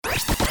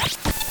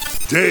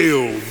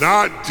Dale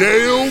Not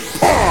Dale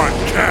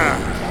Podcast.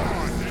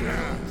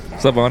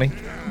 What's up, Bonnie?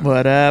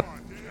 What up?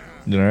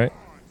 Doing all right?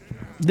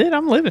 Dude,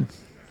 I'm living.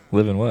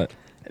 Living what?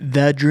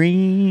 The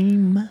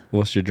dream.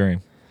 What's your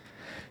dream?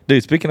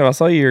 Dude, speaking of, I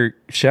saw your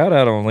shout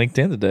out on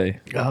LinkedIn today.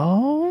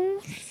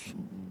 Oh.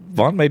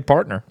 Vaughn made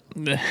partner.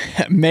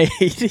 Made.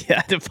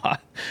 Yeah,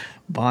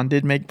 Bond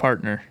did make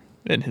partner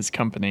in his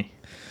company.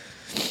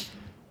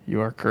 You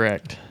are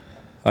correct.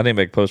 I didn't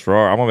make a post for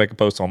our. I'm going to make a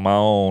post on my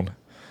own.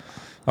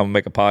 I'm going to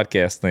make a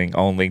podcast thing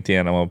on LinkedIn.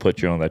 I'm going to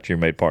put you on that you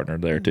made partner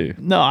there, too.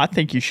 No, I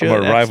think you should.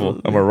 I'm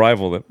going to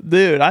rival them.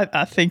 Dude,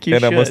 I think you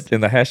should.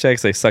 And the hashtag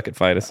say suck it,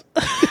 fight us.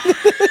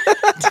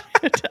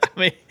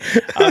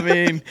 I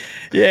mean,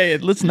 yeah,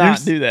 let's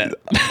not do that.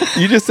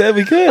 You just said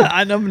we could.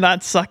 I'm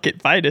not suck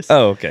it, fight us.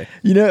 Oh, okay.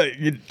 You know,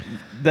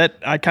 that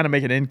I kind of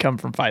make an income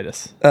from fight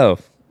us. Oh,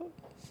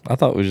 I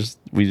thought we just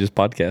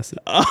podcasted.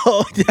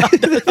 Oh,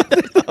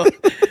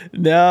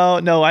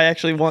 no, I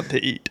actually want to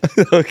eat.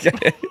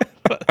 Okay.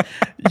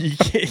 You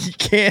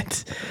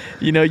can't,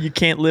 you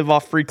can't live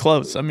off free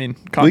clothes. I mean,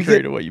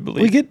 contrary to what you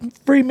believe. We get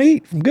free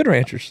meat from Good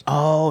Ranchers.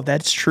 Oh,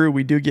 that's true.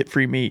 We do get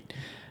free meat.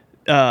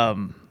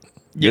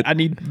 Yeah, I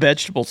need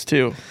vegetables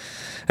too.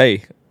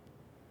 Hey,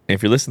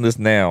 if you're listening to this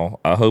now,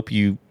 I hope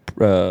you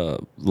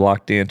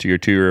locked into your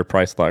 2-year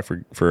price lock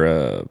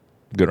for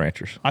Good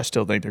Ranchers. I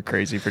still think they're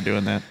crazy for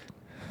doing that.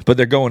 But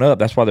they're going up.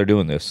 That's why they're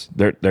doing this.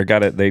 They're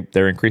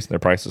increasing their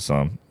prices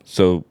some.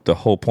 So the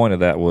whole point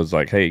of that was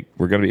like, hey,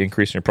 we're going to be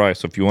increasing your price.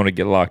 So if you want to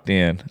get locked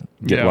in,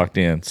 locked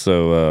in.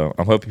 So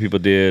I'm hoping people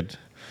did.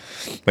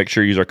 Make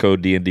sure you use our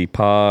code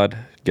DNDPOD.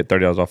 Get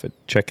 $30 off at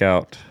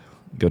checkout.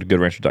 Go to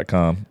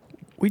goodranchers.com.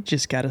 We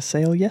just got a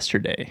sale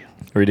yesterday.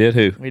 We did?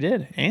 Who? We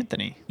did.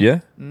 Anthony.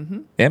 Yeah? Mm-hmm.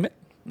 Emmett?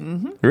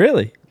 Mm-hmm.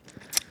 Really?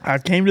 I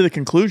came to the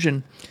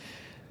conclusion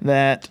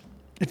that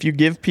if you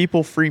give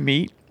people free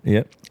meat,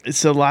 yep.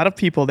 So a lot of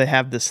people, they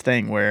have this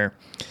thing where,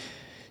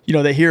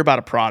 they hear about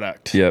a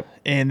product. Yep.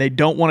 And they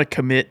don't want to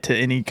commit to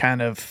any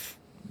kind of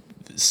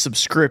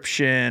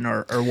subscription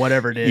or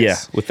whatever it is. Yeah,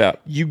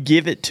 without. You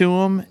give it to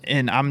him,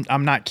 and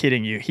I'm not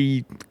kidding you.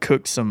 He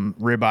cooked some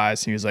ribeyes,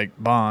 and he was like,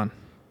 Bon,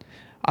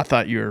 I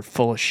thought you were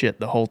full of shit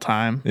the whole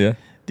time. Yeah.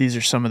 These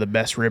are some of the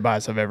best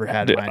ribeyes I've ever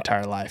had in my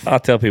entire life. I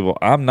tell people,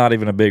 I'm not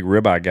even a big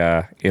ribeye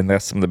guy, and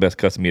that's some of the best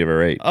custom meat I've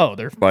ever ate. Oh,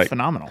 they're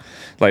phenomenal.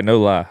 Like, no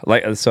lie.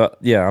 Like, so,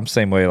 yeah, I'm the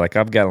same way. Like,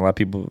 I've got a lot of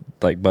people,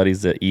 like,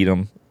 buddies that eat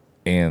them,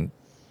 and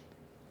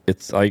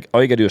it's like,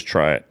 all you got to do is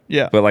try it.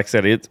 Yeah. But like I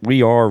said, they're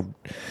our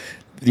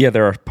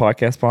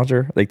podcast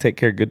sponsor. They take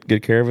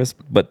good care of us,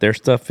 but their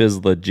stuff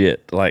is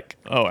legit. Like,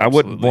 I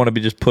wouldn't want to be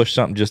just push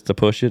something just to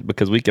push it,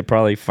 because we could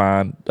probably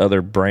find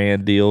other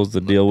brand deals to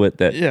deal with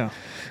that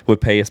would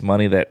pay us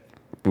money that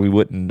we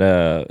wouldn't,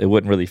 it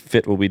wouldn't really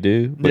fit what we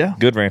do. But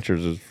Good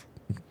Ranchers is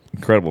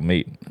incredible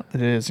meat.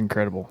 It is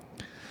incredible.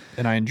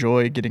 And I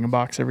enjoy getting a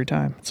box every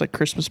time. It's like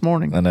Christmas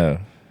morning. I know.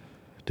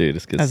 Dude,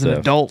 it's good stuff. As an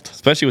adult.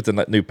 Especially with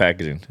the new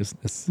packaging.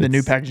 The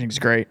new packaging is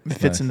great. It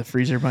fits in the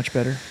freezer much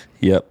better.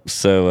 Yep.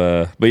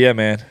 So, but yeah,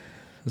 man,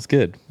 it's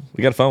good.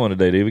 We got a fun one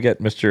today, dude. We got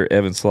Mr.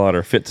 Evan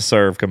Slaughter,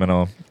 Fit2Serve, coming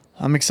on.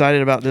 I'm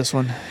excited about this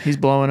one. He's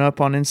blowing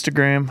up on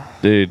Instagram.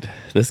 Dude,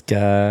 this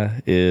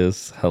guy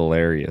is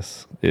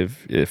hilarious.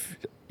 If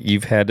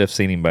you've had to have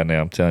seen him by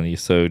now, I'm telling you.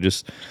 So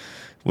just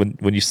when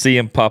you see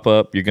him pop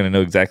up, you're going to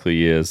know exactly who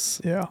he is.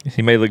 Yeah.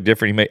 He may look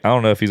different. I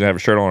don't know if he's going to have a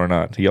shirt on or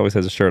not. He always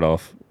has a shirt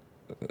off.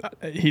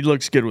 He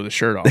looks good with a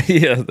shirt on.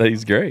 Yeah,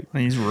 he's great.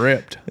 He's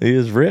ripped. He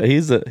is ripped.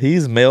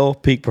 He's male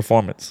peak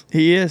performance.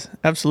 He is,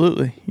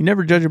 absolutely. You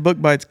never judge a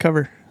book by its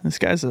cover. This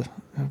guy's a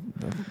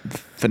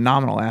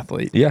phenomenal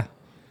athlete. Yeah.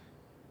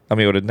 I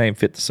mean, with a name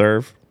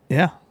Fit2Serve.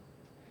 Yeah.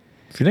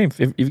 If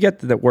you've got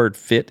that word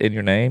fit in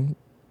your name,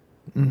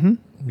 you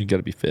got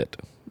to be fit.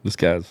 This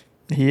guy's.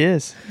 He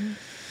is.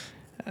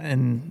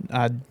 And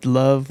I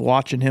love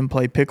watching him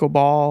play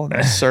pickleball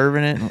and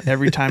serving it. And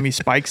every time he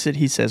spikes it,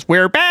 he says,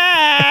 "We're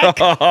back!"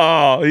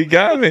 Oh, he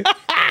got me.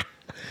 That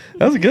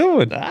was a good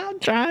one. I'm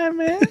trying,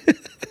 man.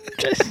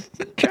 Just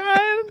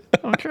trying.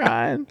 I'm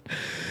trying.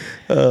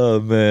 Oh,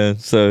 man.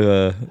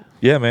 So,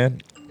 yeah,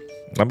 man.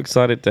 I'm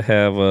excited to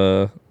have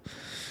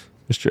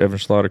Mr. Evan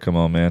Slaughter come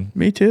on, man.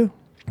 Me too.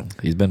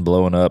 He's been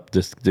blowing up.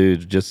 This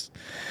dude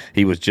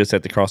he was just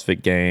at the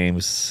CrossFit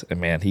Games, and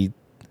man,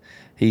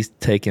 he's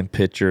taking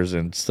pictures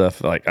and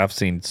stuff. Like, I've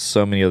seen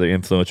so many other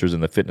influencers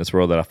in the fitness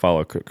world that I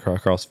follow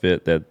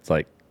CrossFit that's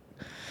like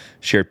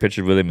shared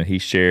pictures with him, and he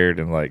shared,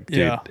 and like,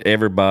 dude,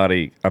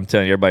 everybody, I'm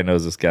telling you, everybody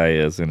knows this guy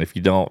is. And if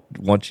you don't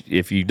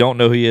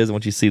know who he is,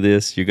 once you see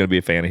this, you're going to be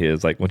a fan of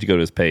his. Like, once you go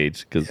to his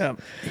page, because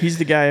he's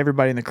the guy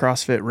everybody in the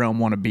CrossFit realm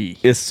want to be.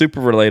 It's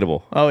super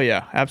relatable. Oh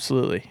yeah,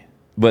 absolutely.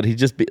 But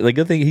the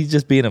good thing, he's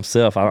just being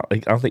himself. I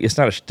don't think it's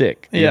not a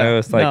shtick. Yeah,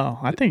 it's like, no,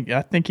 I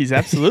think he's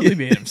absolutely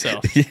being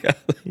himself. Yeah,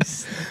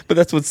 but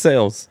that's what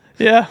sells.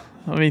 Yeah,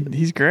 I mean,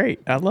 he's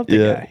great. I love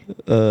the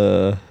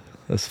guy.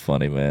 That's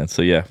funny, man.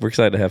 So yeah, we're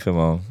excited to have him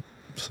on.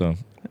 So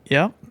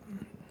yeah,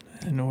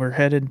 and we're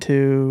headed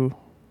to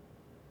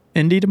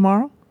Indy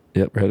tomorrow.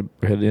 Yep, we're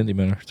headed to Indy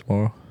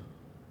tomorrow.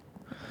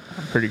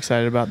 I'm pretty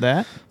excited about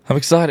that. I'm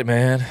excited,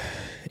 man.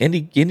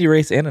 Indy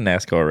race and a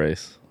NASCAR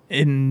race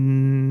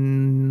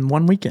in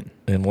one weekend.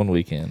 in one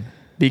weekend.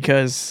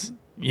 Because,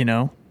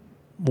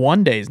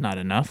 one day is not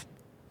enough.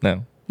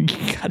 No, You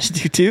got to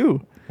do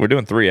 2. we're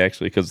doing 3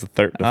 actually because the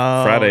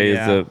Friday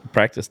is the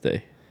practice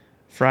day.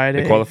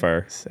 Friday, the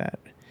qualifier,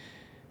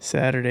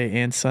 Saturday,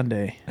 and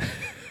Sunday.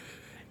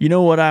 You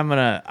know what?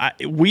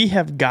 We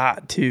have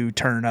got to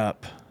turn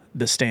up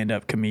the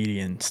stand-up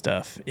comedian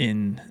stuff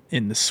in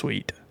the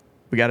suite.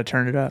 We got to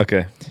turn it up.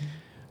 Okay.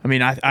 I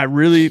mean, I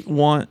really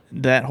want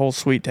that whole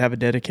suite to have a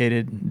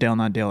dedicated Dale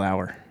Not Dale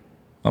hour.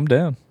 I'm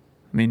down.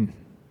 I mean,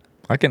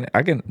 I can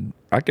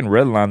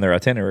redline their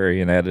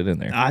itinerary and add it in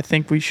there. I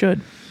think we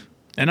should,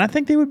 and I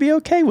think they would be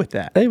okay with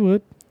that. They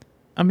would.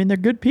 I mean, they're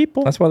good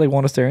people. That's why they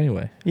want us there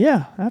anyway.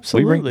 Yeah,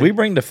 absolutely. We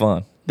bring the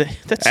fun.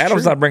 That's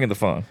Adam's true. not bringing the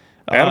fun.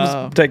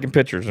 Adam's taking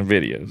pictures and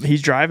videos.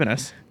 He's driving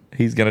us.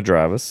 He's gonna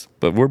drive us,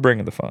 but we're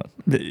bringing the fun.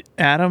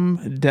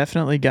 Adam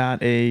definitely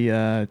got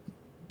a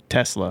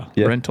Tesla,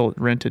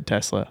 rented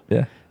Tesla.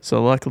 Yeah.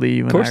 So luckily,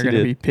 you and I are going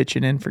to be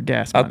pitching in for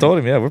gas money. I told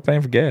him, we're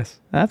paying for gas.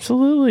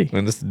 Absolutely.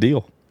 And this is the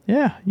deal.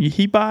 Yeah.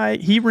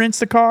 He rents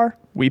the car,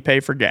 we pay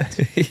for gas.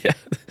 Yeah.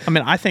 I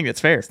mean, I think it's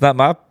fair. It's not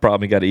my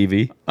problem he got an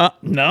EV.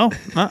 No.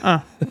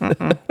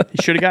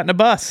 He should have gotten a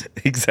bus.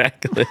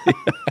 Exactly.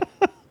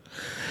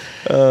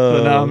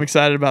 But no, I'm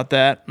excited about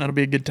that. That'll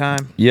be a good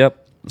time. Yep.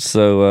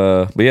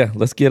 So, but yeah,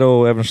 let's get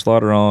old Evan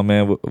Slaughter on,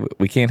 man.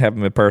 We can't have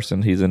him in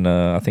person. He's in,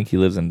 I think he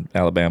lives in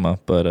Alabama,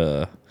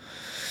 but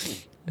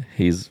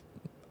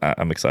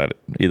I'm excited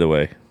either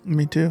way.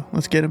 Me too.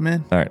 Let's get him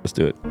in. All right, let's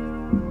do it.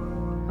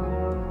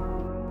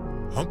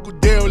 Uncle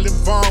Dale and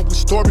Vaughn with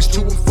stories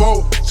to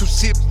unfold. So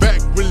sit back,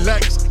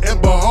 relax,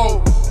 and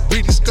behold.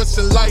 We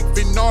discussing life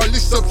and all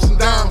its ups and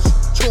downs.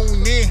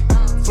 Tune in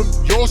from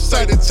your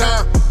side of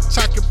town.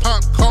 Talking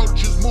pop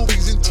cultures,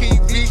 movies, and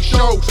TV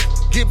shows.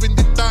 Giving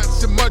the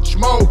thoughts and much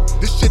more.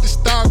 This shit is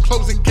style,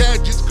 clothes, and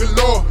gadgets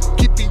galore.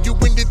 Keeping you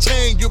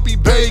entertained, you'll be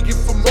begging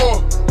for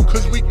more.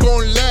 Cause we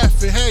gon'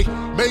 laugh and hey,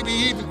 maybe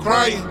even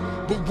crying.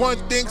 But one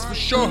thing's for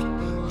sure,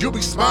 you'll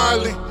be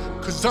smiling.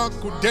 Cause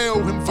Uncle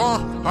Dale and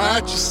Vaughn are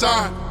at your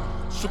side.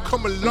 So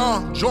come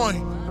along, join,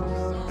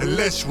 and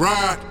let's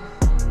ride.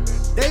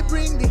 They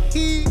bring the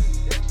heat,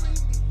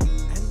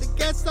 and the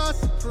guests are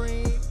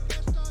supreme.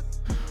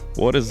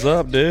 What is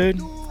up, dude?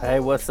 Hey,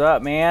 what's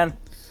up, man?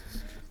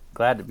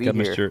 Glad to be Got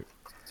here. Mr.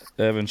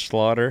 Evan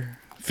Slaughter.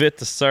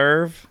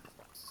 Fit2Serve.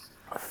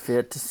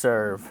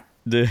 Fit2Serve.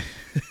 Dude.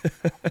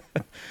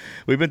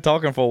 We've been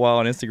talking for a while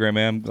on Instagram,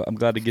 man. I'm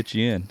glad to get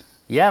you in.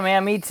 Yeah,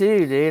 man, me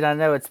too, dude. I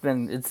know it's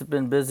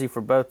been busy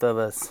for both of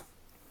us.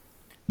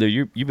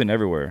 Dude, you've been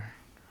everywhere.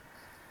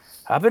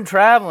 I've been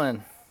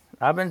traveling,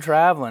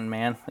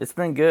 man. It's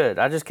been good.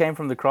 I just came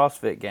from the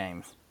CrossFit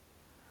Games.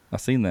 I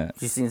seen that.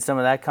 You seen some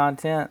of that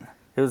content?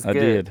 It was good. I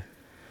did.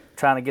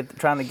 Trying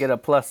to get a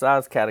plus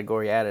size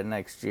category added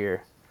next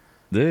year.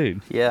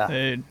 Dude. Yeah.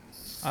 Dude,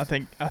 I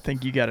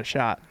think you got a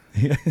shot.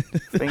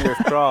 Fingers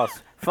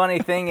crossed. Funny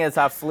thing is,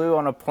 I flew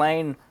on a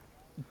plane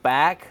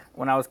back.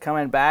 When I was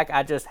coming back,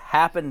 I just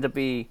happened to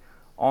be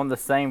on the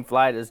same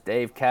flight as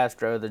Dave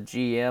Castro, the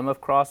GM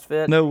of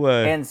CrossFit. No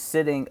way. And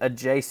sitting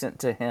adjacent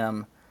to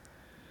him.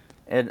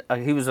 And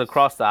he was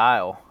across the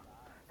aisle.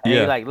 And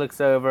Yeah. he like looks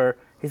over.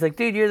 He's like,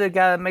 dude, you're the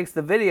guy that makes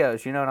the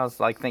videos, And I was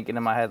like thinking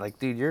in my head, like,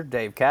 dude, you're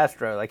Dave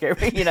Castro, like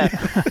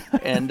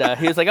And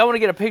he was like, I want to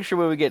get a picture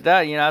when we get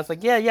done. I was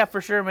like, yeah,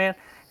 for sure, man.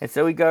 And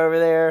so we go over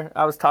there.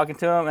 I was talking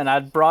to him, and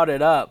I brought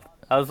it up.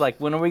 I was like,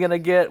 when are we gonna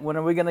get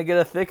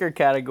a thicker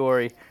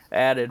category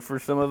added for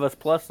some of us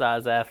plus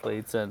size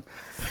athletes? And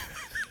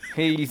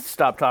he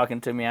stopped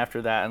talking to me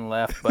after that and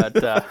left. But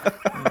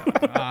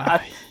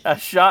I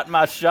shot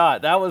my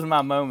shot. That was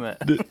my moment.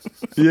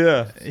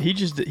 Yeah. He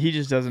just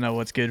doesn't know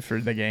what's good for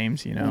the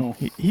games.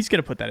 He's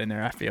gonna put that in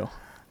there. I feel.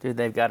 Dude,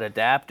 they've got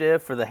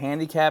adaptive for the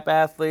handicap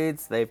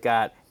athletes. They've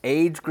got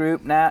age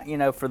group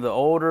now, for the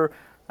older.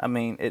 I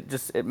mean,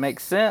 it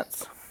makes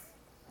sense.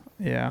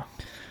 Yeah.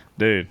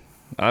 Dude,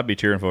 I'd be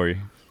cheering for you.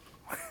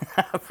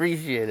 I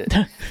appreciate it.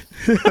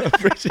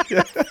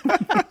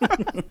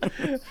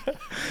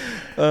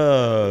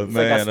 Oh, It's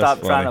man. like I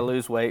stopped that's trying to funny.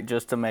 lose weight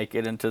just to make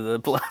it into the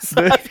plus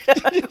size.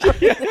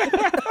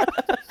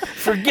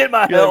 Forget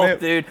my health, man.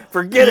 dude.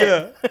 Forget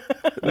it.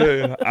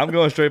 Dude, I'm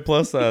going straight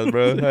plus size,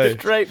 bro. Hey.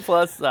 Straight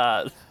plus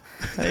size.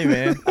 Hey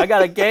man, I got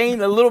to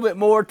gain a little bit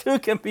more to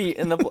compete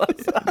in the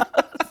plus size.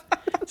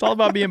 it's all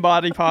about being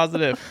body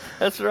positive.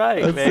 That's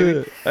right, That's baby.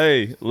 it.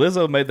 Hey,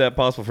 Lizzo made that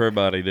possible for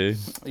everybody, dude.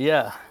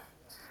 Yeah.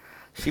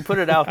 She put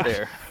it out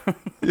there.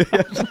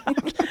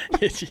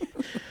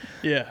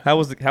 Yeah. How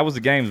was the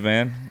games,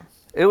 man?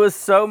 It was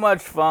so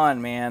much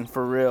fun, man,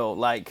 for real.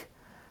 Like,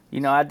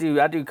 I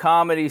do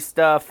comedy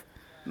stuff.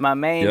 My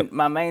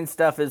main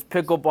stuff is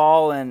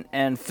pickleball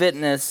and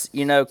fitness,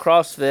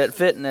 CrossFit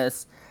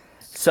fitness.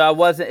 So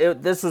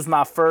this was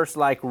my first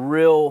like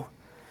real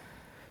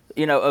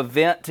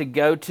event to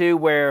go to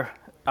where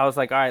I was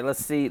like, all right,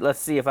 let's see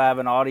if I have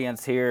an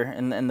audience here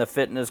in the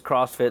fitness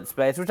CrossFit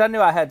space, which I knew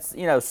I had,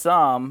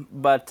 some,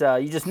 but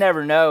you just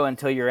never know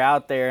until you're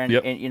out there and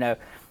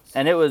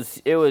and it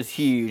was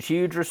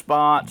huge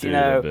response. Dude, you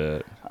I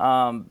know,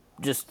 bet.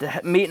 just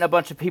meeting a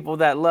bunch of people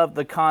that loved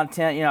the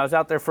content. You know, I was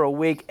out there for a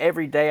week.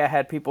 Every day I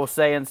had people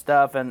saying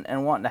stuff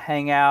and wanting to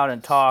hang out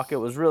and talk. It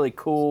was really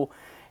cool.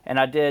 And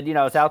I did, you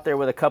know, I was out there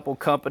with a couple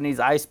companies,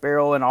 Ice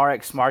Barrel and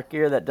RX Smart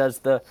Gear, that does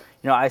the,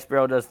 you know, Ice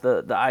Barrel does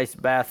the ice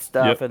bath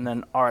stuff, Yep. and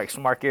then RX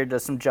Smart Gear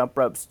does some jump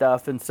rope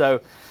stuff. And so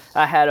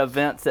I had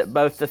events at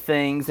both the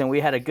things, and we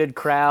had a good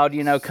crowd,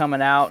 you know,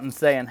 coming out and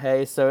saying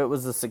hey. So it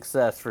was a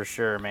success for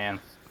sure,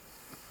 man.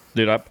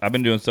 Dude, I've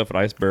been doing stuff at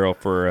Ice Barrel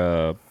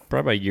for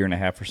probably a year and a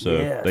half or so.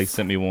 Yes. They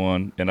sent me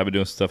one, and I've been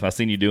doing stuff. I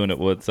seen you doing it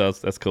with, so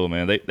that's cool,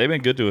 man. They've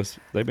been good to us.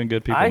 They've been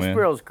good people, Ice man.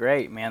 Barrel's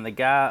great, man. The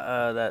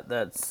guy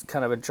that's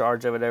kind of in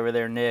charge of it over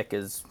there, Nick,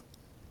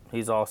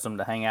 he's awesome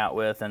to hang out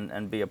with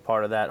and be a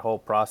part of that whole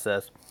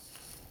process.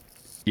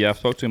 Yeah, I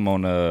spoke to him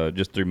on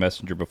just through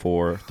Messenger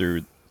before,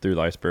 through the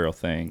Ice Barrel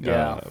thing.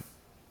 Yeah.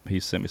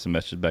 He sent me some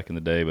messages back in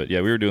the day, but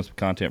yeah, we were doing some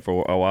content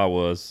for a while. I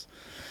was.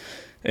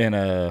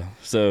 And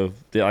so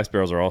the Ice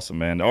Barrels are awesome,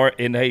 man.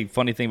 And hey,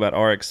 funny thing about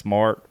RX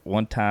Smart,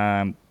 one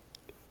time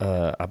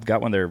I've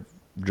got one of their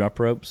jump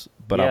ropes,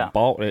 but Yeah. I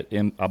bought it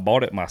in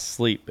my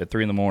sleep at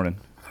 3 a.m.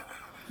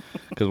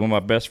 because one of my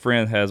best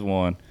friends has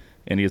one,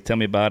 and he was telling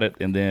me about it.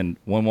 And then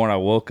one morning I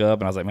woke up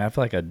and I was like, man, I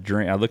feel like I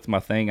drink. I looked at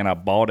my thing and I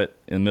bought it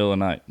in the middle of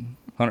the night.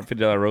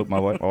 $150 rope. My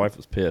wife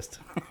was pissed.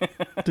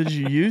 Did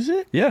you use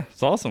it? Yeah,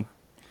 it's awesome.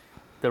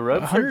 The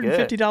ropes are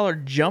good.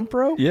 $150 jump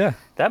rope? Yeah.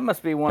 That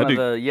must be one I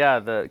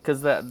of do.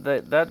 because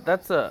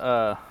that's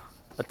a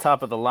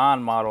top of the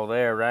line model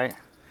there, right?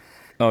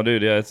 Oh,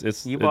 dude, yeah,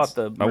 it's. You bought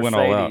the I went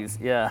all out. Mercedes,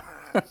 yeah,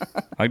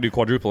 I can do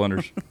quadruple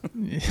unders.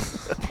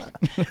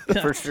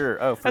 for sure.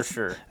 Oh, for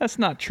sure. That's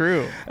not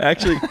true.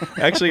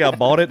 Actually, I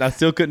bought it. And I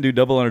still couldn't do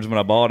double unders when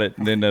I bought it.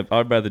 And then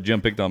everybody at the gym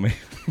picked on me.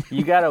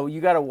 You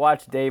gotta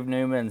watch Dave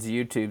Newman's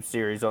YouTube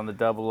series on the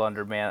double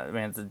under man.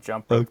 Man's a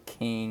jump rope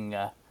king.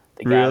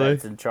 The guy Really?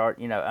 that's in charge,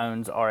 you know,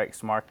 owns RX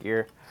Smart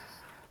Gear.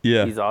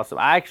 Yeah. He's awesome.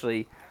 I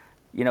actually,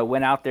 you know,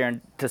 went out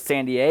there to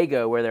San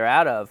Diego, where they're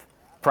out of,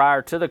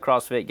 prior to the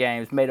CrossFit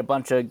Games, made a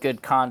bunch of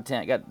good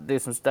content, got to do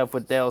some stuff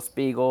with Dale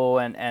Spiegel,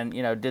 and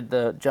you know, did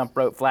the jump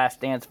rope flash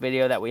dance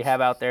video that we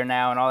have out there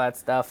now and all that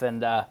stuff.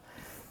 And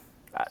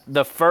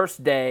the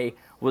first day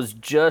was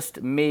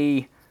just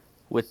me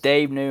with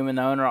Dave Newman,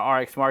 the owner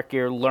of RX Smart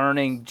Gear,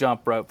 learning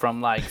jump rope from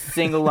like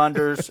single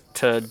unders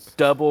to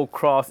double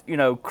cross, you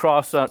know,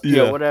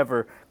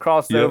 whatever,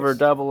 crossover,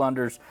 double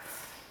unders.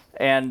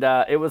 And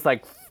it was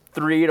like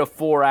 3 to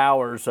 4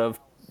 hours of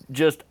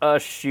just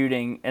us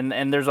shooting.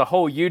 And there's a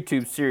whole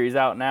YouTube series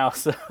out now.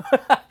 So,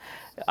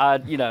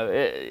 you know,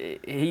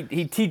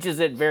 he teaches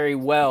it very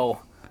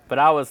well. But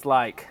I was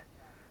like,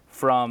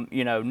 from,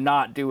 you know,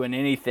 not doing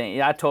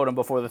anything. I told him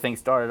before the thing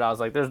started, I was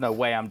like, there's no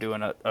way I'm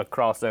doing a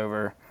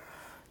crossover.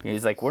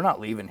 He's like, we're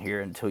not leaving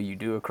here until you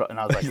do a cross. And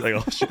I was like, He's like,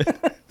 oh, shit.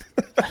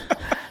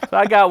 So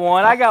I got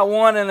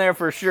one in there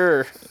for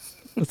sure.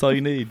 That's all you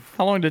need.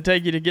 How long did it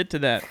take you to get to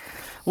that?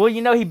 Well,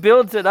 you know, he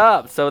builds it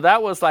up. So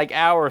that was like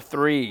hour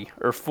 3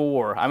 or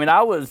 4. I mean,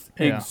 I was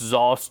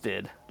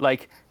exhausted.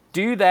 Like,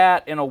 do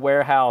that in a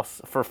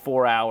warehouse for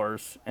 4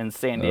 hours in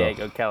San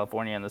Diego,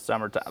 California in the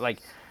summertime. Like,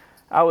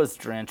 I was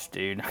drenched,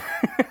 dude.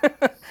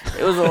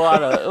 It was a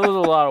lot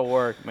of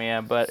work,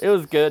 man, but it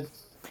was good.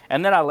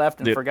 And then I left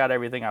and forgot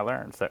everything I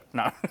learned. So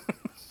no.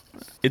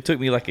 It took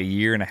me like a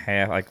year and a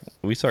half. Like,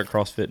 we started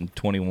CrossFit in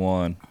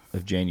 21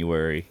 of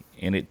January,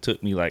 and it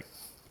took me like,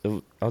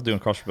 I was doing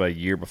CrossFit about a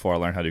year before I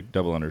learned how to do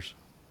double unders.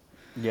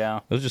 Yeah.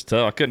 It was just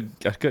tough. I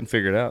couldn't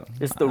figure it out.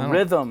 It's the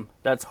rhythm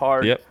that's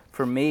hard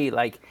for me.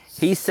 Like,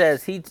 he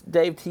says,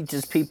 Dave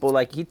teaches people,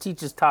 like, he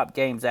teaches top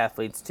games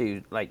athletes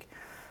too. Like,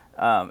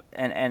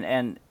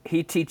 and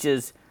he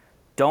teaches,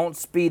 don't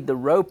speed the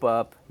rope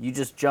up, you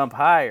just jump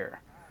higher.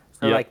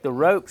 So, like, the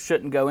rope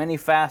shouldn't go any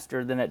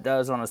faster than it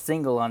does on a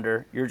single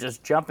under. You're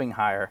just jumping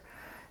higher.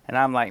 And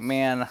I'm like,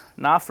 man,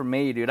 not for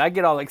me, dude. I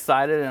get all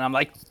excited, and I'm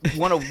like,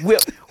 want to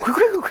whip.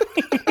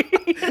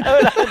 You know,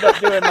 and I end up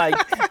doing, like,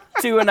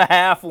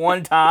 2.5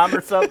 one time or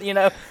something, you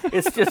know.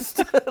 It's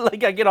just,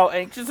 like, I get all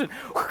anxious and,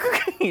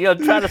 you know,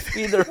 try to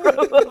speed the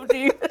rope up,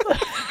 dude.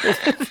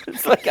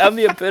 It's like I'm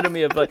the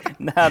epitome of, like,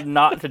 how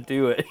not to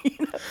do it, you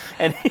know.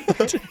 And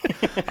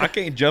I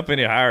can't jump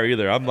any higher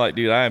either. I'm like,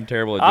 dude, I am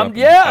terrible at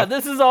jumping.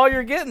 This is all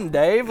you're getting,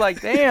 Dave.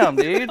 Like, damn,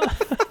 dude.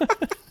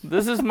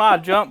 This is my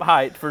jump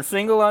height for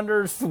single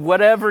unders.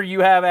 Whatever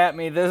you have at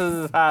me, this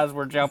is as high as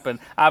we're jumping.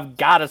 I've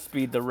got to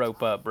speed the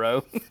rope up,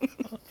 bro.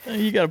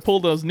 You got to pull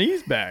those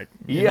knees back.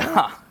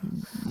 Yeah.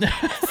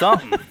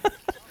 Something.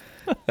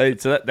 Hey,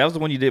 so that was the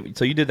one you did.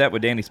 So you did that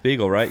with Danny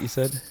Spiegel, right? You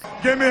said.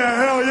 Give me a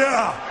hell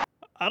yeah!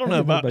 I don't know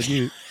about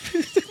you.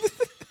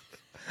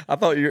 I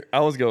thought I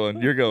was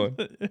going. You're going.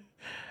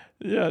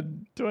 Yeah.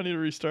 Do I need to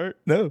restart?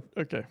 No.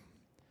 Okay.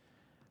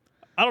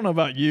 I don't know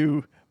about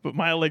you, but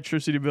my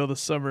electricity bill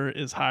this summer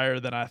is higher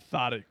than I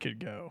thought it could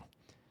go.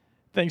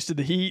 Thanks to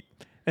the heat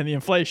and the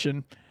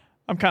inflation,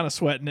 I'm kind of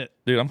sweating it.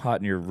 Dude, I'm hot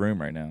in your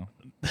room right now.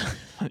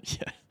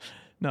 Yeah.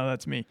 No,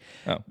 that's me.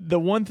 Oh. The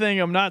one thing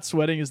I'm not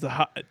sweating is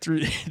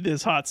through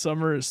this hot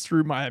summer is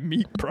through my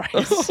meat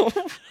price.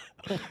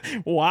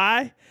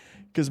 Why?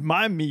 Because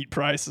my meat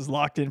price is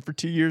locked in for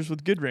 2 years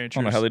with Good Ranchers.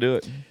 I don't know how they do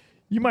it.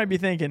 You might be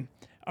thinking,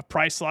 a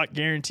price lock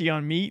guarantee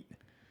on meat?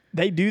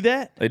 They do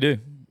that? They do.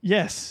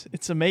 Yes,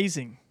 it's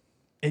amazing.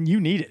 And you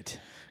need it.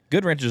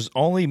 Good Ranchers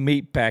only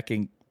meat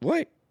packing.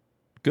 Wait.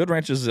 Good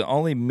Ranchers is the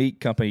only meat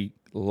company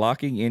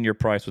locking in your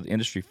price with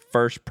industry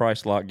first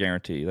price lock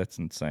guarantee. That's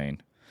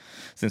insane.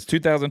 Since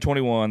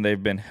 2021,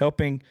 they've been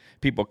helping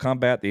people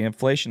combat the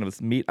inflation of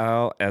the meat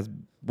aisle as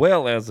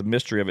well as the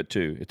mystery of it,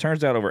 too. It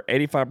turns out over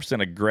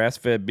 85% of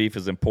grass-fed beef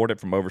is imported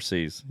from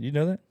overseas. You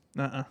know that?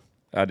 Uh-uh.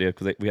 I did,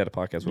 because we had a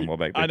podcast with them all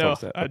back. They I told know.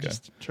 us that. I Okay.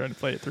 just trying to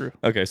play it through.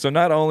 Okay, so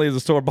not only is the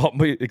store-bought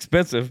meat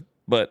expensive,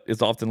 but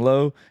it's often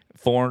low,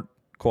 foreign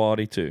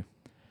quality, too.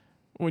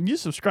 When you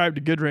subscribe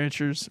to Good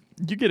Ranchers,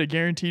 you get a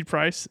guaranteed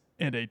price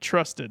and a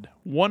trusted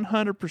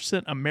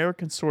 100%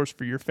 American source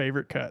for your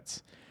favorite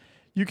cuts.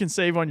 You can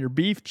save on your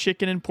beef,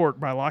 chicken, and pork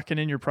by locking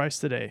in your price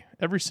today.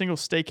 Every single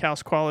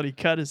steakhouse quality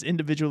cut is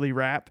individually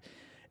wrapped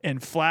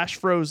and flash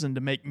frozen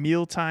to make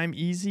mealtime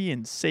easy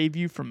and save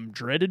you from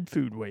dreaded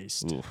food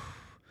waste. Oof.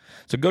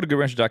 So go to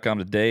goodranchers.com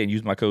today and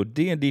use my code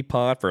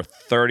DNDPOD for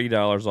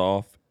 $30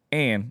 off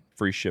and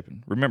free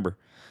shipping. Remember,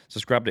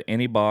 subscribe to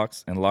any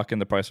box and lock in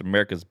the price of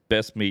America's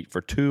best meat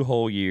for 2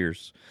 whole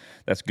years.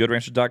 That's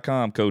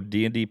goodranchers.com, code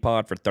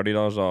DNDPOD for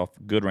 $30 off.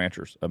 Good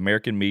Ranchers,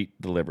 American meat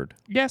delivered.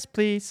 Yes,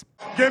 please.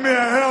 Give me a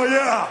hell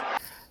yeah!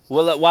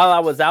 Well, while I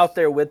was out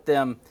there with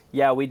them,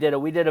 yeah, we did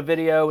a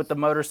video with the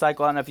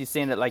motorcycle. I don't know if you've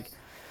seen it, like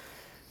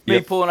me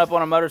Yep. pulling up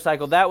on a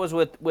motorcycle. That was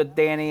with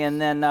Danny, and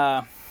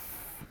then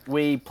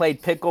we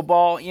played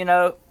pickleball, you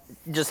know,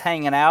 just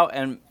hanging out,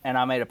 and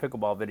I made a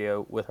pickleball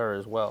video with her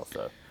as well.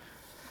 So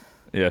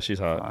Yeah, she's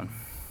hot.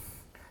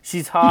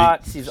 she's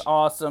hot, she's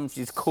awesome,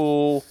 she's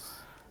cool.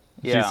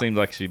 Yeah, She seems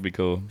like she'd be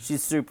cool.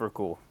 she's super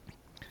cool.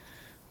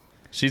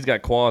 She's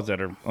got quads that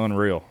are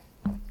unreal.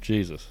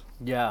 Jesus.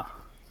 Yeah,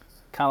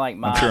 kind of like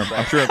mine.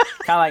 I'm sure. Kind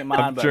of like mine,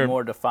 I'm but sure-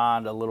 more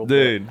defined a little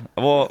bit. Dude,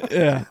 well,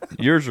 yeah.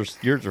 Yours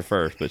are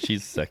first, but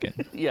she's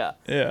second. Yeah,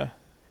 Yeah.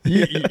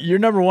 You're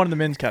number one in the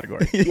men's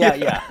category.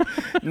 yeah.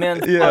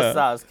 Men's plus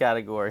size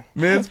category.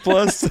 Men's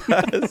plus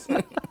size.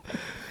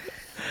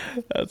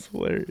 That's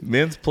hilarious.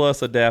 Men's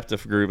plus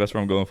adaptive group. That's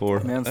what I'm going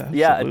for. Men's, Absolutely.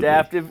 yeah,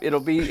 adaptive. It'll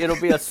be a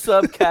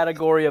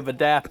subcategory of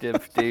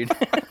adaptive, dude.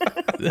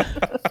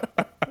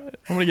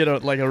 I'm gonna get a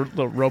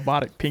little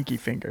robotic pinky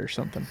finger or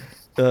something.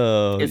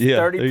 It's yeah,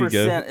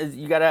 30%.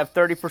 You got to have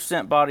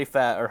 30% body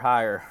fat or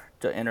higher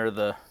to enter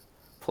the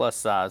plus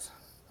size.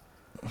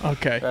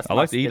 Okay. That's I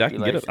my like to eat. I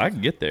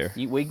can get there.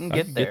 We can I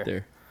get can there. get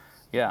there.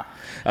 Yeah.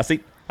 I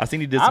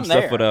seen you did I'm some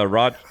stuff there. with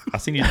Rod. I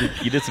seen you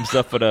did some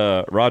stuff with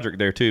Roderick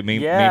there too. Me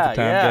Yeah, for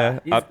time yeah.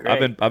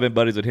 guy. He's I've been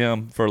buddies with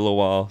him for a little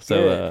while.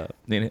 So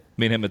Good.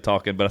 me and him been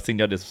talking. But I seen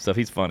y'all did some stuff.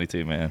 He's funny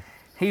too, man.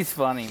 He's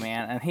funny,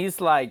 man, and he's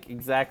like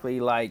exactly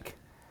like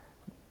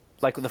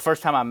the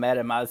first time I met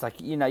him, I was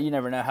like, you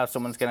never know how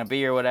someone's gonna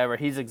be or whatever.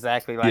 He's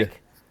exactly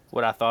like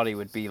what I thought he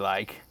would be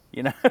like.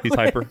 He's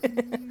hyper.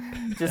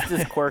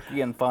 just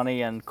quirky and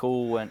funny and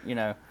cool,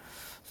 and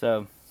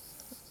so.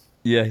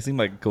 Yeah, he seemed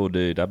like a cool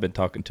dude. I've been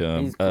talking to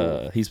him. He's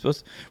cool. He's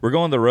supposed. We're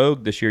going to the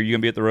Rogue this year. You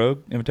gonna be at the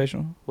Rogue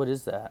Invitational? What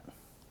is that?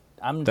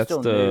 I'm That's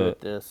still the- new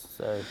at this,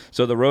 so.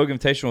 So the Rogue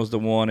Invitational is the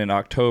one in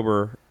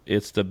October.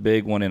 It's the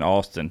big one in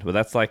Austin, but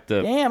that's like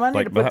the. Damn, I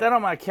need to put that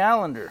on my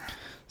calendar.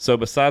 So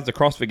besides the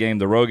CrossFit game,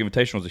 the Rogue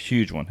Invitational is a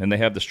huge one, and they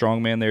have the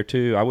strongman there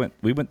too.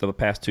 We went the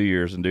past 2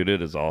 years, and dude,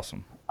 it is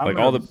awesome. I'm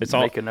gonna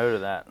make a note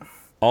of that.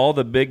 All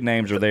the big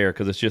names are there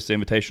because it's just the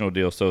invitational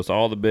deal. So it's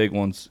all the big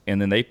ones, and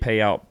then they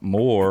pay out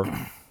more,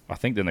 I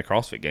think, than the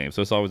CrossFit game.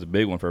 So it's always a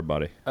big one for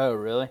everybody. Oh,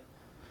 really?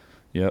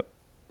 Yep.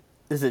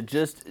 Is it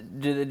just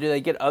do they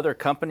get other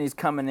companies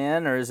coming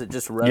in, or is it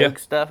just Rogue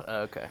stuff?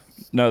 Oh, okay.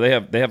 No, they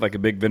have like a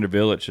big vendor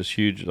village, just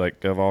huge,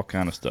 like of all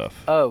kind of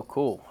stuff. Oh,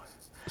 cool.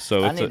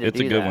 So I it's need to a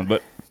do good that. one.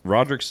 But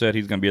Roderick said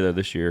he's going to be there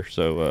this year.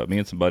 So me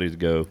and some buddies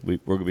go. We're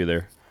going to be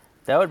there.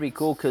 That would be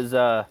cool because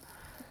the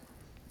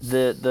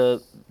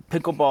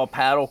pickleball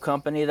paddle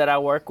company that I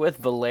work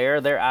with,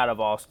 Valair, they're out of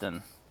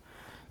Austin.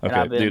 And Okay,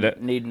 I've been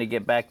dude. needing to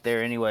get back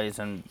there anyways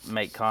and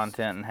make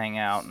content and hang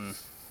out and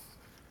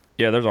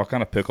Yeah, there's all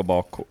kind of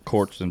pickleball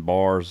courts and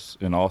bars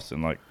in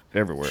Austin, like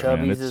everywhere. man.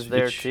 Chubby's is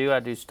there too. I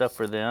do stuff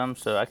for them,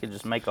 so I could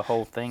just make a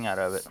whole thing out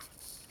of it.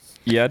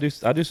 Yeah, I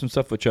do some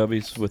stuff with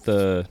Chubby's with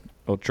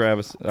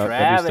Travis. I do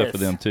Travis. stuff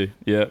with them too.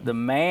 Yeah, The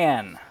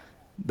man.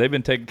 they've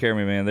been taking care of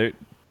me, man.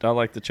 I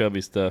like the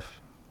Chubby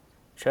stuff.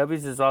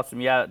 Chubby's is awesome.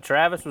 Yeah,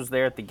 Travis was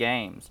there at the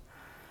games.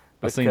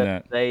 I seen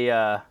because that. They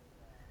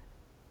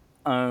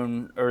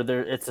own, or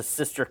it's a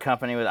sister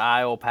company with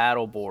Isle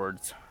paddle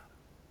boards.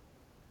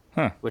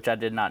 Huh. Which I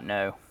did not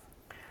know.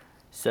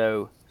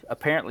 So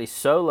apparently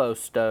Solo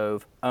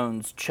Stove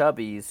owns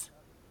Chubby's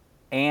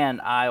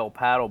and Isle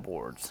paddle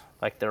boards.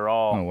 Like they're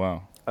all Oh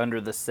wow. under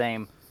the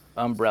same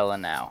umbrella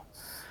now.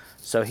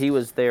 So he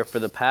was there for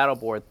the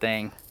paddleboard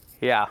thing.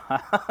 Yeah, I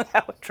hung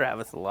out with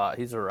Travis a lot.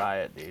 He's a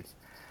riot, dude.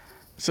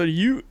 So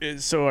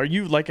are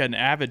you like an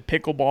avid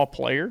pickleball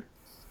player?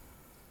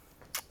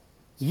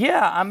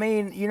 Yeah, I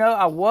mean,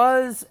 I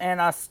was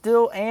and I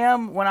still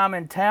am when I'm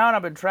in town.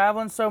 I've been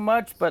traveling so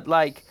much, but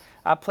like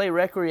I play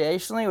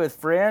recreationally with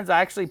friends. I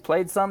actually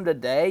played some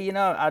today.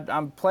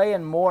 I'm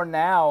playing more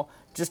now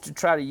just to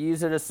try to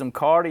use it as some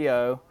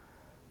cardio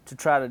to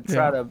try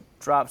to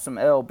drop some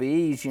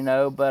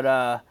lbs.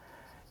 But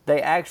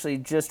they actually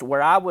just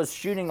where I was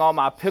shooting all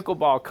my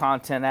pickleball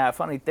content at.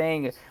 Funny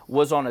thing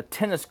was on a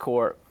tennis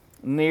court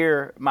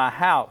near my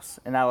house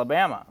in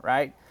Alabama,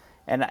 right?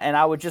 And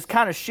I would just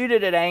kind of shoot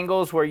it at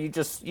angles where you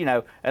just,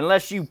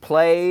 unless you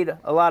played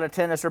a lot of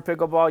tennis or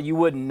pickleball, you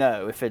wouldn't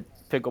know if it's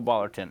pickleball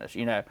or tennis.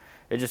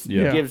 It just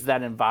gives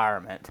that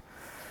environment.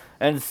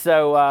 And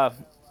so,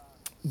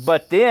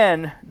 but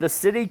then the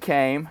city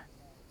came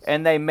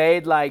and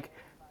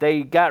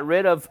they got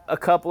rid of a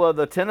couple of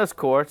the tennis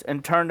courts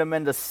and turned them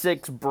into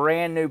 6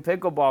 brand new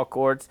pickleball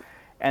courts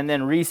and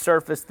then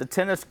resurfaced the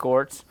tennis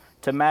courts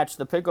to match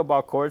the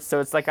pickleball courts. So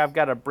it's like I've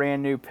got a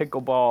brand new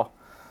pickleball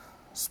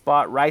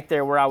spot right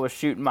there where I was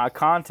shooting my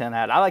content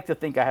at. I like to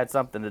think I had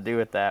something to do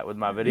with that with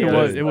my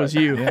videos. It was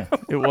you. Yeah.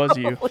 It was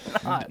you.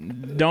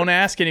 Don't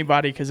ask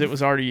anybody because it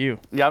was already you.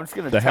 Yeah, I'm just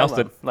going to tell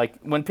them. Like,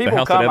 when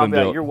people come, I'll be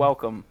like, you're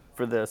welcome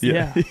for this.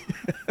 Yeah.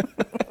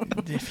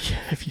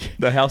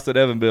 The house that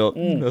Evan built.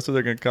 That's what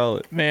they're going to call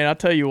it. Man, I'll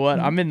tell you what.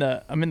 I'm in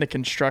the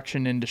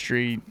construction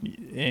industry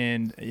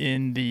and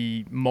in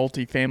the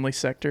multifamily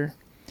sector.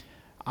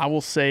 I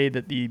will say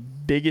that the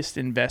biggest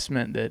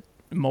investment that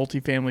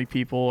multifamily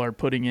people are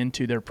putting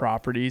into their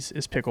properties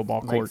is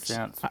pickleball courts.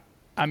 Makes sense.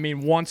 I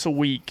mean, once a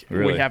week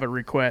Really? we have a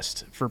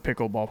request for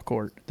pickleball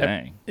court.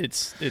 Dang.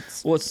 It's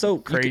so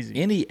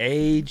crazy. Any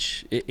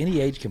age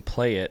can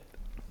play it,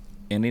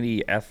 and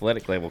any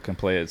athletic level can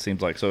play it. It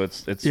seems like so.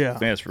 It's man,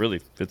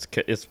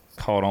 it's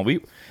caught on.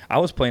 I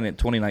was playing it in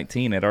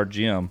 2019 at our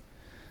gym.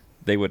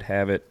 They would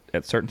have it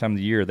at certain times of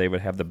the year. They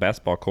would have the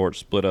basketball court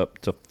split up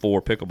to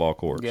 4 pickleball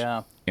courts.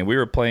 Yeah. And we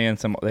were playing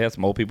They had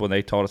some old people, and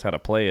they taught us how to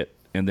play it.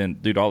 And then,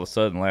 dude, all of a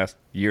sudden, last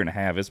year and a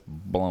half, it's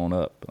blown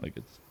up. Like,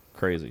 it's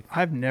crazy.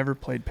 I've never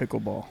played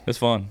pickleball. It's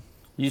fun.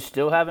 You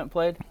still haven't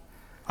played?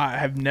 I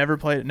have never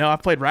played it. No,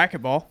 I've played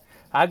racquetball.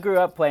 I grew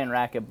up playing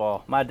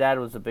racquetball. My dad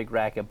was a big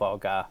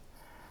racquetball guy.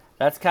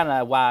 That's kind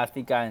of why I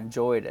think I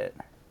enjoyed it.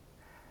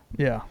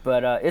 Yeah.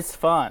 But it's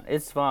fun.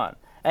 It's fun.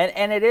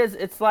 And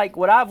it's like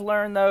what I've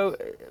learned, though,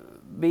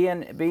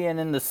 being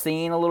in the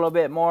scene a little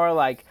bit more,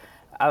 like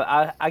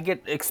I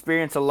get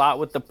experience a lot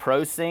with the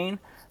pro scene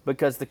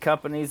because the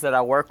companies that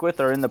I work with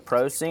are in the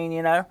pro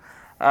scene,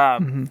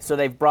 So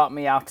they've brought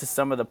me out to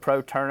some of the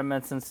pro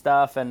tournaments and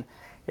stuff, and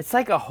it's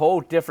like a whole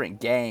different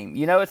game.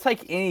 It's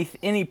like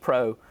any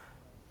pro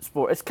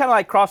sport. It's kind of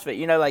like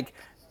CrossFit, like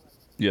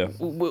Yeah.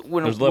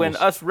 when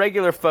us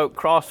regular folk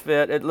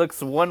CrossFit, it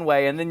looks one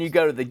way, and then you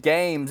go to the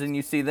games and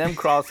you see them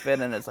CrossFit,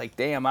 and it's like,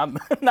 damn, I'm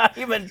not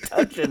even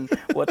touching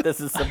what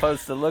this is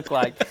supposed to look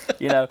like.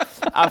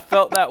 I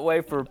felt that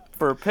way for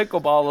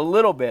pickleball a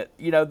little bit.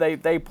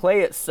 They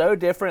play it so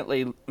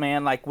differently,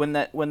 man. Like when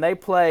they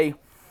play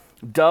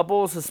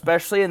doubles,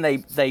 especially, and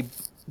they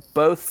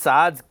both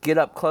sides get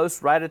up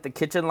close right at the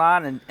kitchen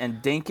line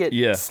and dink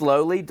it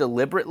slowly,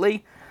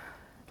 deliberately.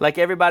 Like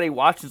everybody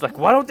watches, like,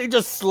 why don't they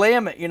just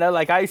slam it?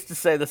 Like I used to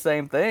say the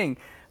same thing,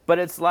 but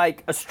it's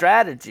like a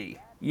strategy.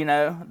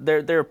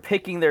 They're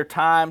picking their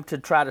time to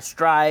try to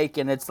strike,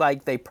 and it's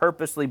like they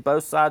purposely,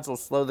 both sides will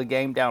slow the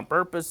game down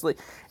purposely.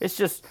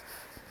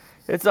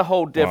 It's a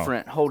whole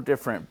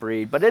different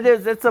breed. But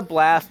it's a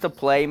blast to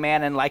play,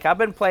 man. And like I've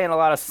been playing a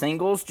lot of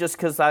singles just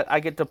because I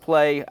get to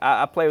play.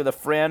 I play with a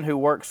friend who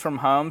works from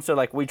home, so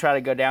like we try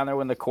to go down there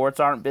when the courts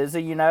aren't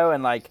busy,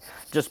 and like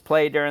just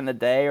play during the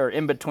day or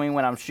in between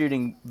when I'm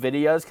shooting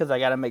videos because I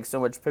got to make so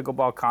much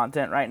pickleball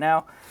content right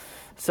now.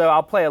 So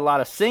I'll play a lot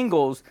of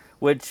singles,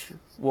 which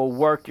will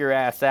work your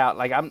ass out.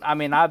 Like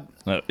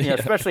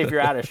especially if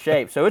you're out of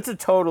shape. So it's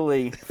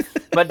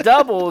but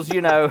doubles,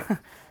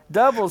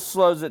 doubles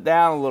slows it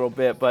down a little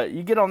bit, but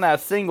you get on that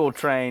single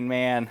train,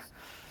 man.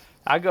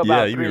 I go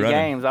about 3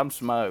 games, I'm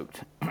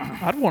smoked.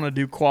 I'd want to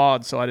do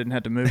quads so I didn't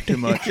have to move too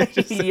much.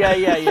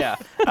 Yeah.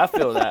 I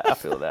feel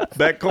that.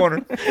 Back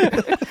corner.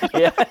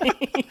 Yeah.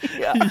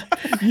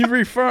 You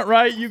be front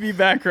right, you be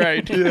back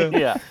right.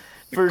 Yeah.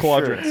 For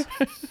Quadrants.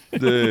 Sure.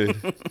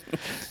 Dude.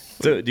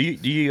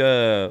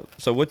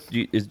 So what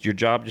is your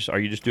job? Are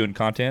you just doing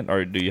content,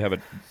 or do you have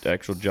an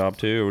actual job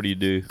too, or what do you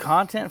do?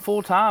 Content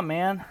full time,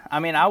 man. I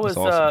mean, I was,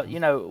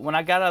 awesome. when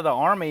I got out of the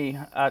Army,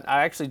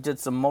 I actually did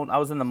I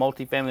was in the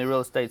multifamily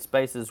real estate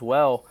space as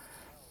well,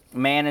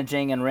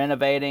 managing and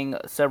renovating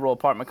several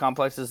apartment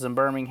complexes in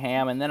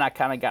Birmingham, and then I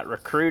kind of got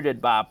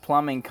recruited by a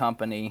plumbing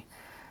company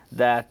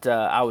that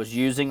I was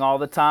using all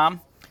the time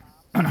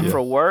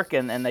for work,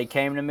 and they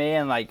came to me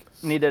and like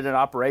needed an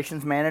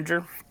operations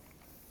manager.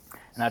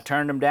 And I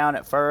turned them down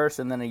at first,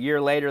 and then a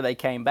year later they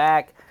came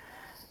back.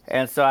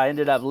 And so I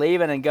ended up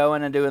leaving and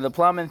going and doing the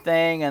plumbing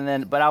thing.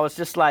 But I was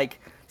just like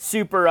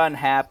super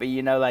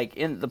unhappy, like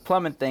in the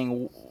plumbing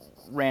thing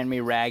ran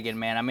me ragged,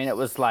 man. I mean, it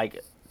was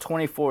like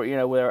 24, you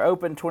know, they're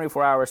open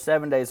 24 hours,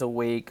 7 days a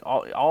week,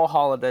 all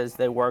holidays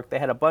they work. They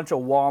had a bunch of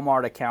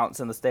Walmart accounts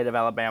in the state of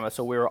Alabama,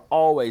 so we were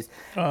always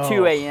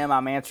 2 a.m.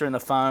 I'm answering the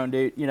phone,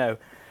 dude, you know,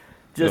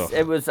 just,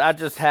 I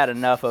just had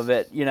enough of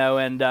it, you know,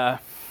 and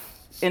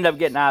ended up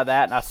getting out of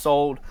that, and I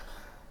sold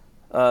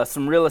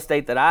some real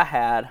estate that I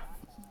had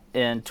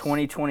in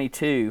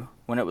 2022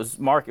 when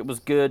market was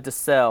good to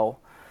sell.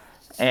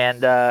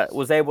 And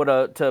was able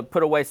to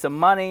put away some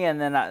money, and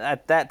then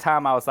at that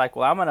time I was like,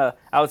 well,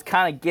 I was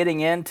kind of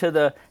getting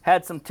into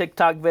had some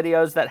TikTok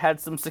videos that had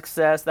some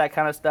success, that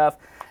kind of stuff,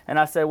 and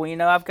I said, well, you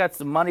know, I've got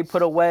some money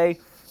put away.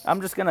 I'm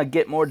just gonna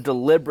get more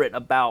deliberate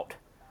about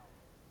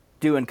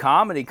doing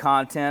comedy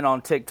content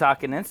on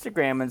TikTok and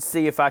Instagram and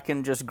see if I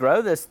can just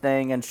grow this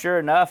thing. And sure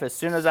enough, as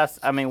soon as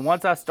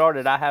once I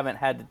started, I haven't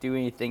had to do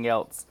anything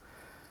else.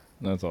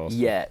 That's awesome.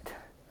 Yet,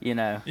 you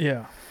know.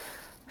 Yeah.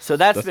 So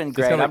that's been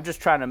great. I'm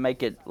just trying to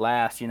make it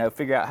last, you know,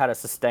 figure out how to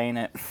sustain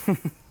it.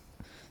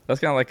 That's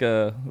kind of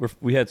like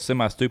we had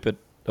Semi-Stupid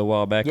a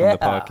while back on the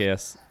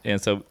podcast,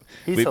 and so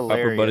He's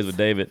hilarious. We're buddies with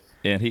David,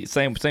 and he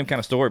same kind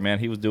of story, man.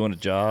 He was doing a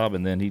job,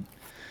 and then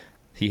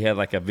he had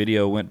like a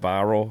video went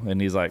viral,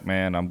 and he's like,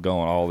 man, I'm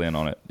going all in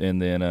on it.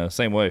 And then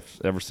same way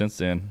ever since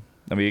then.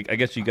 I mean, I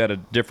guess you got a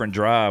different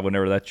drive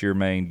whenever that's your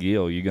main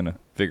deal. You're gonna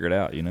figure it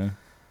out, you know.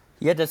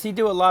 Yeah, does he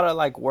do a lot of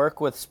like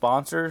work with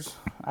sponsors,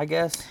 I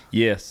guess?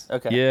 Yes.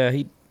 Okay. Yeah,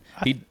 he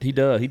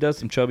does. He does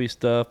some Chubby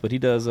stuff, but he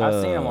does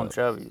I've seen him on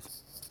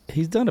Chubby's.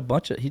 He's done a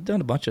bunch of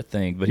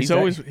things, but he's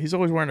always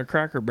wearing a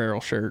Cracker Barrel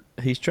shirt.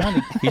 He's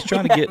trying to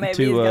get Maybe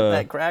into he's got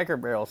that Cracker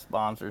Barrel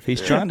sponsorship. He's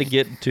trying to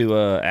get into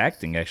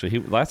acting actually.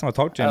 Last time I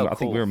talked to him, I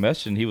think we were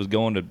messaging, he was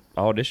going to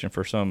audition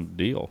for some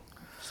deal.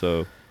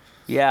 So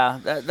yeah,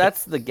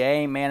 that's the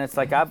game, man. It's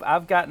like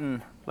I've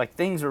gotten like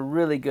things are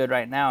really good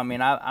right now. I mean,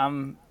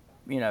 I'm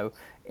you know,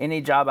 any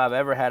job I've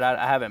ever had,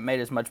 I haven't made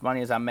as much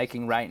money as I'm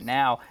making right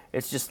now.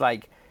 It's just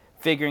like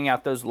figuring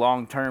out those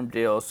long-term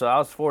deals. So I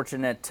was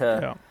fortunate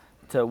to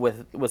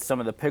with some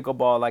of the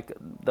pickleball, like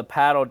the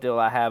paddle deal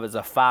I have is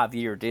a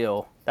 5-year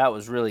deal. That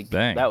was really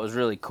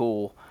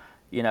cool.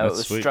 You know, it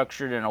was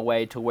structured in a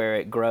way to where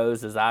it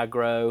grows as I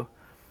grow.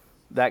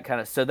 That kind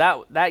of, so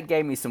that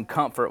gave me some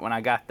comfort when I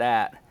got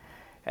that.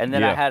 And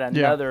then I had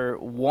another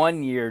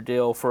 1-year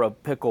deal for a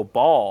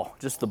pickleball,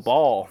 just the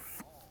ball.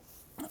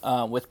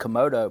 With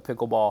Komodo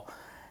pickleball,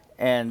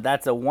 and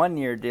that's a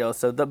 1-year deal.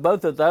 So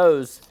both of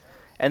those,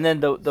 and then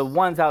the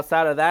ones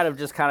outside of that have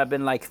just kind of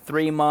been like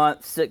 3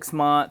 months, 6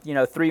 months, you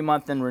know, 3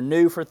 months and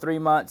renew for 3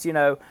 months, you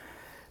know.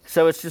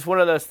 So it's just one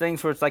of those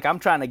things where it's like I'm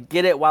trying to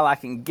get it while I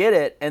can get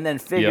it, and then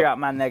figure out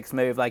my next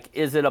move. Like,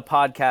 is it a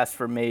podcast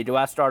for me? Do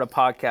I start a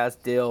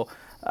podcast deal?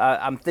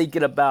 I'm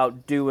thinking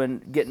about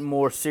getting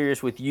more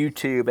serious with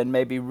YouTube and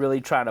maybe really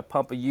trying to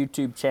pump a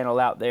YouTube channel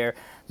out there.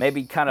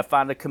 Maybe kind of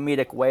find a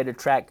comedic way to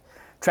track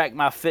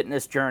my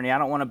fitness journey. I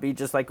don't want to be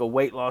just like a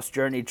weight loss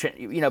journey,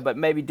 you know, but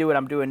maybe do what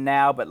I'm doing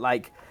now. But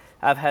like,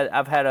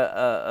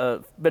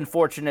 I've been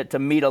fortunate to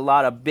meet a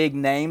lot of big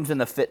names in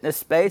the fitness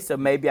space. So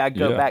maybe I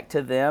go back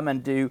to them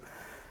and do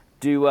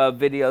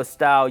video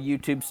style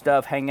YouTube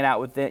stuff, hanging out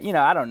with them. You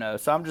know, I don't know.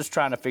 So I'm just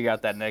trying to figure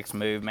out that next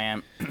move,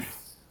 man.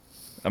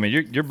 I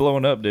mean, you're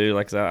blowing up, dude.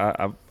 Like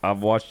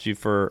I've watched you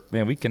for,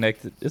 man, we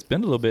connected. It's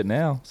been a little bit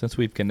now since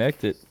we've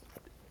connected,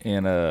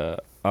 and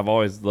I've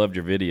always loved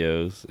your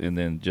videos, and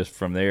then just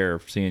from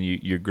there, seeing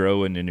you're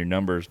growing in your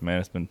numbers, man,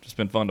 it's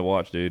been fun to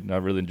watch, dude. I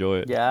really enjoy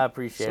it. Yeah, I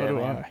appreciate it,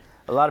 man.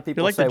 A lot of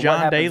people like say, the John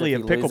what happens Daly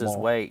if of he loses pickleball.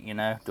 weight, you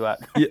know? Do I?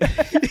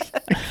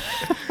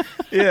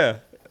 Yeah,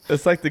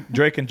 it's like the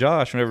Drake and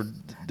Josh. Whenever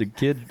the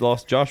kid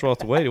Josh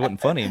lost weight, it wasn't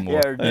funny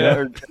anymore.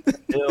 Or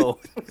Hill.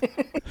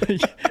 You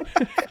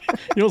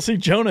don't see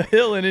Jonah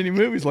Hill in any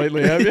movies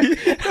lately, have you?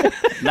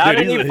 Not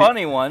any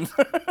funny ones.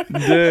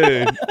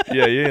 Dude,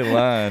 yeah, you ain't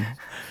lying.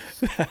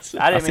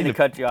 I didn't mean to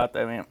cut you out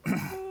there, man.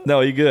 No,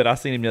 you good. I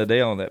seen him the other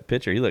day on that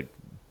picture. He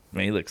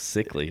looks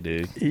sickly,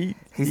 dude.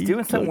 He's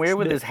doing something weird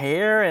with his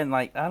hair, and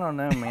like, I don't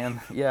know, man.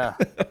 Yeah.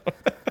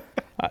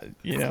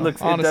 You know,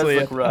 honestly, it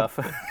does look rough.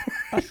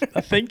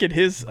 I think at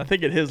his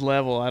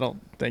level, I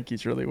don't think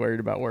he's really worried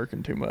about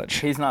working too much.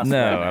 He's not.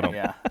 No, I don't.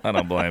 Yeah. I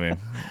don't blame him.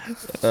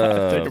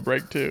 Take a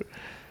break too.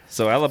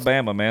 So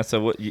Alabama, man.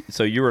 So what?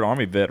 So you were an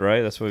Army vet,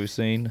 right? That's what we've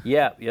seen.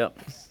 Yeah. Yep.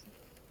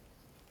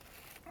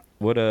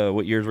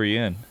 What years were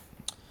you in?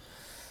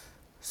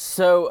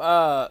 So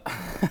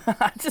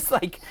I just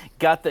like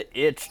got the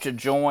itch to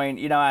join.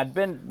 You know, I'd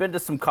been to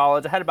some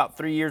college. I had about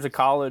 3 years of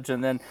college,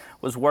 and then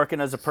was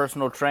working as a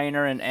personal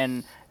trainer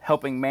and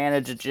helping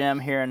manage a gym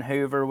here in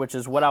Hoover, which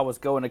is what I was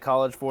going to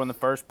college for in the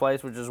first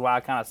place, which is why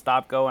I kind of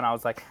stopped going. I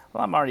was like,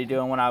 well, I'm already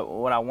doing what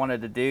I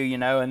wanted to do, you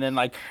know. And then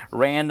like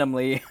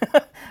randomly,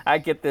 I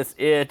get this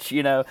itch,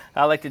 you know.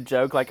 I like to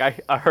joke like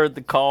I heard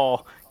the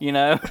call, you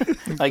know,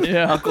 like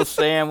Uncle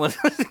Sam was,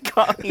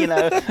 you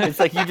know. It's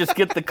like you just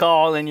get the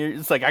call and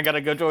it's like I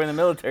gotta go join the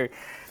military.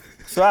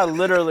 So I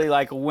literally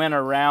like went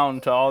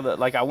around to all the,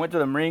 like I went to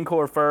the Marine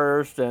Corps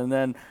first, and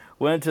then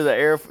went to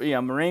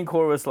the Marine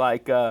Corps was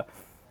like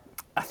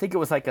I think it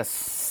was like a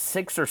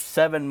 6 or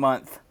 7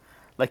 month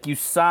like you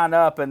sign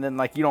up and then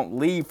like you don't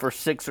leave for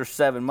 6 or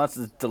 7 months.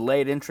 It's a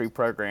delayed entry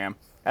program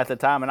at the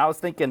time. And I was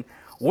thinking,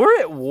 we're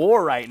at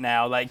war right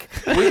now. Like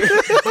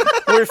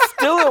we're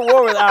still at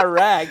war with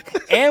Iraq,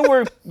 and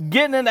we're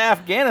getting into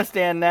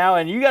Afghanistan now.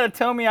 And you got to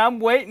tell me I'm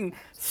waiting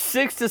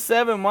 6 to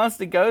 7 months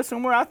to go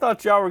somewhere? I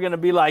thought y'all were going to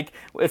be like,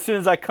 as soon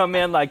as I come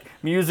in, like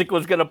music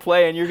was going to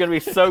play and you're going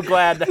to be so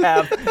glad to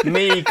have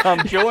me come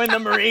join the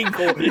Marine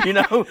Corps. You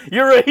know,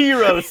 you're a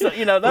hero. So,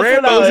 you know, that's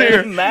Rambo's what I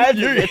here.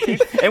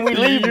 imagined. And we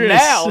leave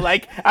now.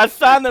 Like, I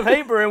signed the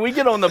paper and we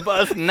get on the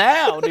bus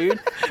now, dude.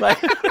 Like,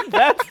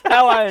 that's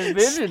how I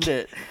envisioned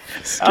it.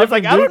 I was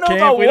like, I don't know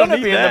if I want to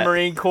be in the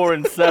Marine Corps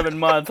in 7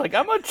 months. Like,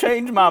 I'm going to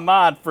change my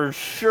mind for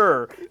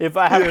sure if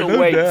I have to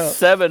wait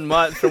 7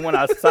 months from when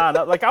I sign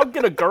up. Like, I'll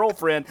get a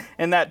girlfriend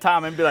in that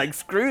time and be like,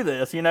 screw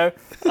this, you know?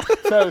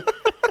 So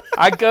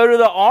I go to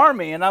the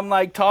Army, and I'm,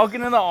 like,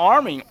 talking to the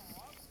Army.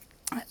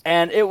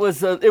 And it was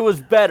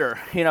better.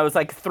 You know, it was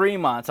like 3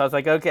 months. I was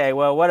like, okay,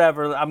 well,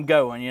 whatever, I'm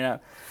going, you know?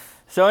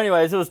 So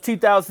anyways, it was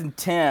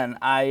 2010.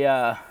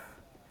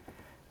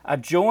 I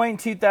joined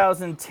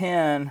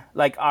 2010,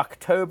 like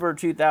October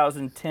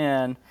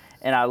 2010,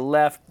 and I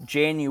left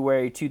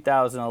January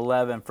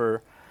 2011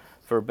 for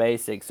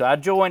basic. So I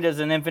joined as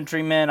an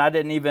infantryman. I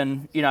didn't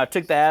even, you know, I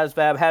took the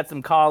ASVAB, had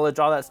some college,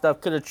 all that stuff.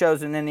 Could have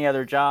chosen any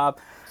other job.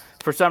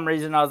 For some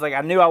reason, I was like,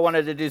 I knew I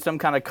wanted to do some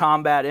kind of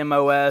combat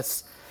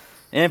MOS.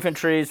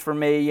 Infantry's for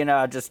me, you know,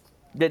 I just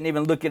didn't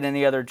even look at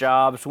any other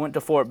jobs. Went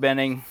to Fort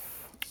Benning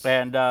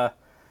and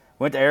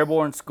went to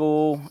airborne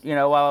school, you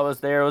know, while I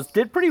was there.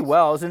 Did pretty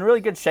well. I was in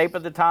really good shape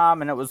at the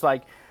time, and it was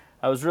like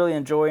I was really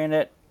enjoying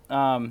it.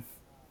 And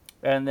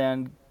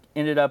then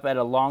ended up at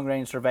a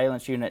long-range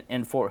surveillance unit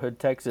in Fort Hood,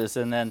 Texas,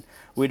 and then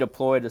we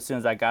deployed as soon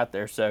as I got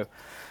there. So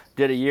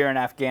did a year in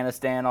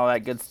Afghanistan, all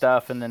that good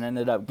stuff, and then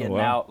ended up getting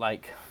out,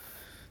 like,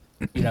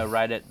 you know,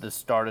 right at the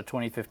start of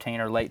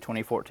 2015 or late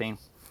 2014.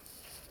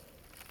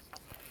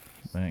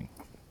 Dang.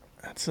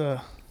 That's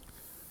a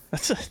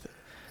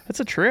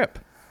trip.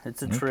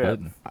 It's a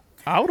trip.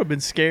 I would have been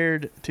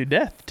scared to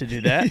death to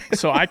do that.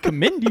 So I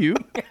commend you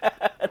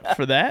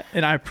for that,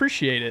 and I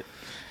appreciate it.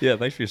 Yeah,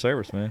 thanks for your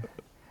service, man.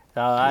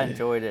 I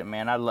enjoyed it,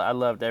 man. I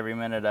loved every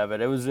minute of it.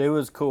 It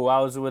was cool. I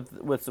was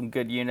with some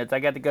good units. I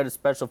got to go to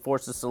Special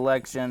Forces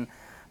selection,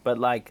 but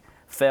like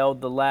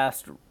failed the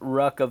last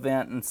ruck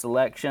event in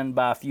selection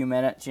by a few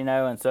minutes, you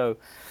know, and so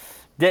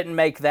didn't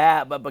make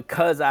that. But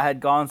because I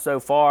had gone so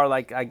far,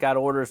 like I got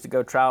orders to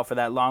go trial for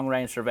that long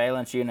range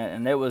surveillance unit,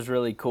 and it was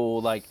really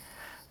cool. Like,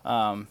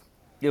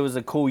 it was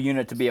a cool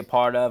unit to be a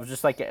part of.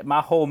 Just like my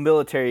whole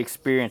military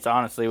experience,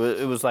 honestly,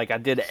 it was like I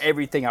did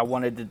everything I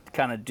wanted to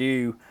kind of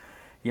do.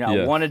 You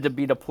know, I wanted to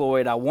be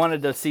deployed. I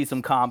wanted to see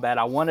some combat.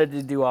 I wanted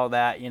to do all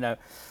that, you know.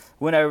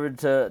 Went over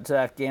to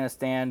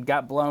Afghanistan,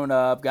 got blown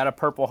up, got a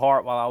Purple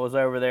Heart while I was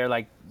over there,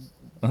 like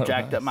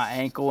jacked up my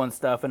ankle and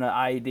stuff in an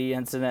IED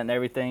incident and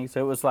everything. So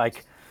it was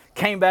like,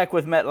 came back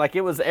with, like,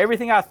 it was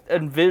everything I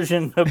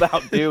envisioned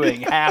about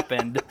doing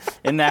happened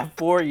in that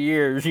 4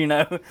 years, you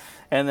know.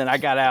 And then I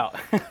got out.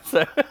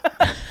 So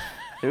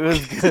it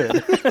was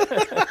good.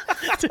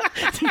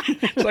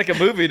 It's like a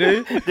movie,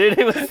 dude. Dude,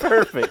 it was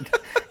perfect.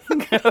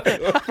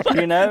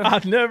 You know,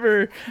 I've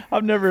never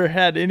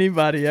had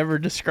anybody ever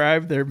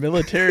describe their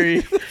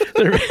military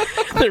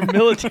their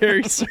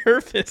military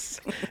service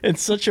in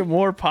such a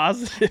more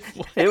positive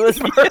way. It was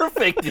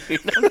perfect, dude.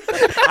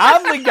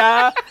 I'm the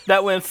guy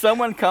that when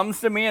someone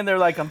comes to me and they're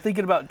like, I'm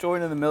thinking about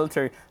joining the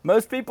military,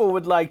 most people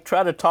would like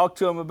try to talk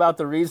to them about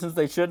the reasons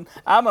they shouldn't.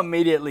 I'm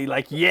immediately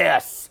like,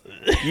 yes,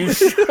 you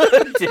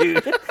should,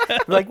 dude.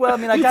 Like, well, I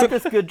mean, I got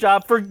this good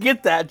job.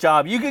 Forget that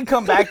job. You can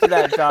come back to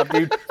that job,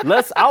 dude.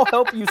 I'll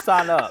help you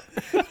sign up.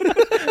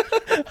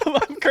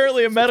 I'm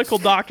currently a medical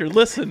doctor.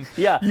 Listen,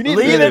 Yeah, you need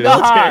leave to it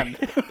behind.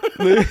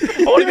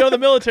 I want to go to the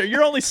military.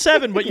 You're only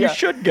 7, but you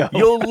should go.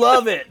 You'll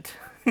love it.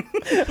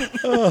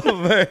 Oh,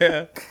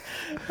 man.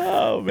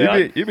 Oh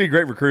man, You'd be a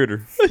great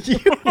recruiter.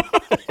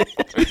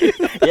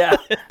 Yeah.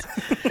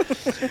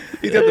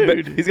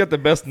 He's got the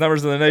best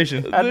numbers in the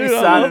nation. I'd be Dude,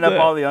 I signing love up that.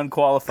 all the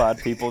unqualified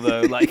people,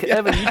 though. Like,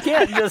 Evan, you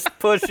can't just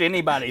push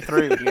anybody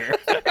through here.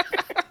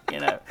 You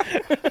know,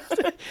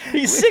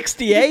 he's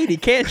 68. He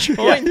can't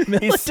join the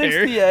military. he's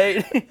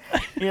 68.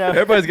 You know,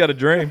 Everybody's got a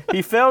dream.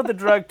 he failed the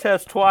drug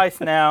test twice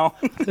now.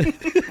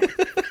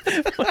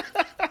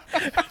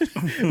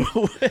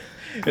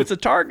 It's a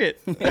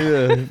target.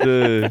 Yeah,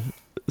 dude.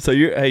 So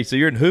you're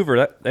in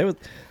Hoover. They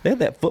had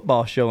that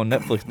football show on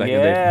Netflix back in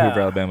the day from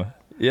Hoover, Alabama.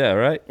 Yeah,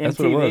 right. That's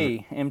what it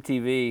was.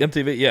 MTV.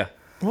 MTV. Yeah.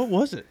 What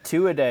was it?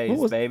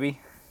 2-a-days,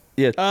 baby.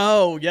 Yeah.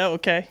 Oh yeah,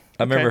 okay.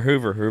 I remember Okay.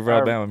 Hoover, Our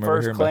Alabama. I remember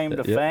first hearing claim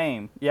about to that.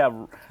 fame.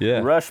 Yeah. Yeah.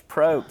 Rush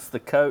Probst, the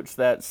coach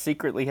that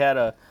secretly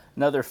had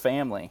another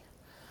family.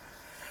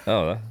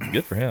 Oh,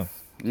 good for him.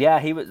 Yeah,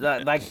 he was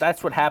like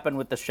that's what happened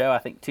with the show. I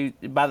think too.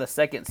 By the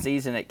second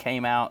season, it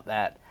came out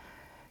that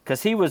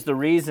because he was the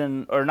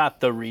reason, or not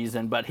the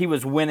reason, but he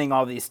was winning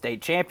all these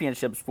state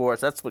championships for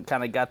us. That's what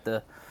kind of got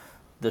the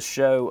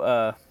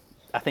show,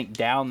 I think,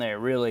 down there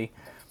really.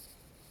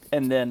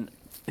 And then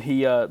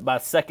by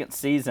second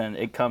season,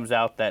 it comes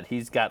out that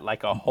he's got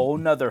like a whole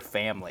nother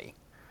family,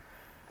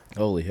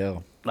 Holy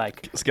hell!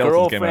 like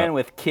Skeletons came girlfriend out.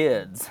 with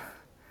kids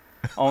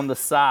on the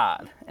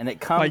side, and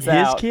it comes Like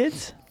out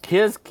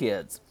his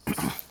kids?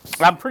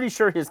 I'm pretty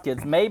sure his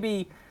kids,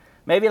 maybe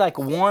like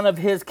one of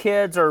his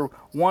kids or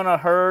one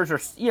of hers, or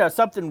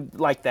something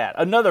like that.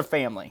 Another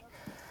family.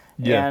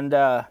 Yeah. And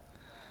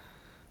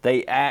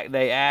they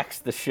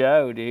axed the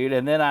show, dude.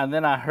 And then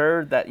I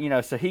heard that,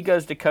 so he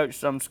goes to coach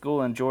some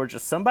school in Georgia.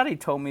 Somebody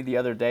told me the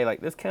other day,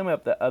 like this came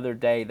up the other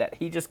day, that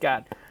he just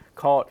got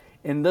caught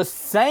in the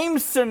same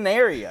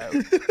scenario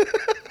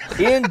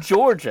in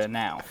Georgia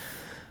now.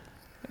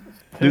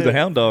 Dude, the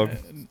hound dog.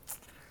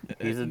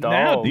 He's a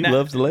dog. He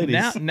loves the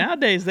ladies.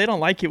 Nowadays, they don't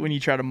like it when you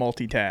try to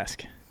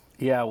multitask.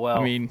 Yeah, well,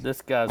 I mean-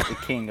 this guy's the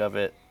king of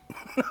it.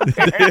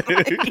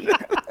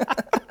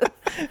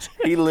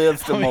 He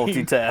lives to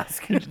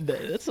multitask.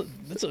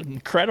 That's an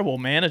incredible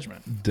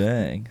management.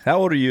 Dang. How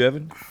old are you,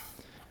 Evan?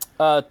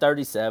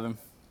 37.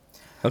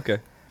 Okay.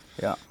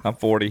 Yeah. I'm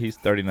 40. He's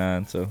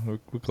 39, so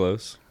we're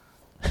close.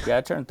 Yeah,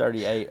 I turned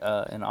 38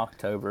 in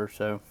October,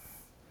 so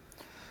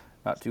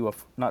not too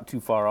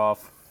far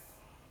off.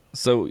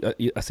 So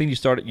I seen you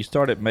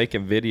started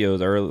making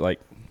videos early,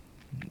 like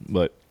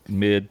what,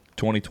 mid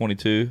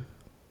 2022.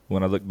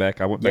 When I look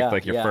back, I went back to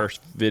like your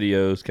first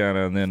videos, kind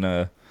of, and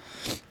then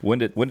when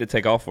did it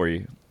take off for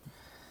you?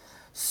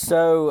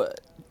 So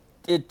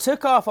it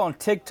took off on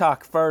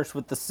TikTok first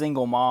with the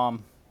single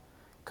mom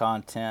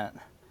content.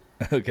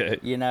 Okay.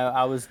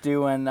 I was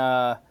doing,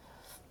 I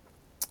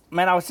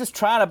was just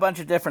trying a bunch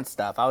of different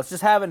stuff. I was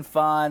just having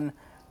fun,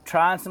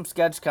 trying some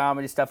sketch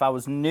comedy stuff. I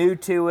was new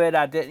to it.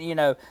 I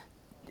didn't,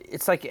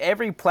 it's like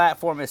every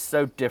platform is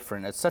so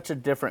different. It's such a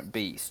different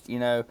beast,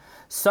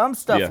 Some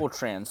stuff will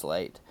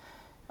translate.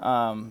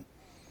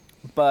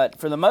 But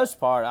for the most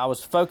part, I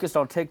was focused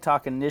on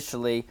TikTok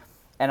initially,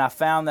 and I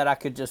found that I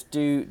could just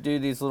do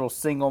these little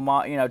single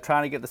mom,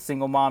 trying to get the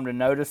single mom to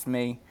notice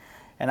me,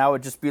 and I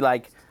would just be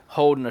like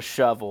holding a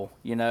shovel,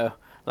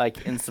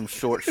 like in some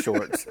short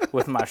shorts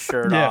with my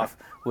shirt off,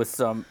 with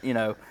some,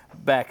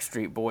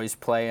 Backstreet Boys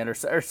playing or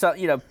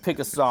something, pick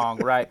a song,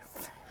 right?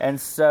 And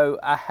so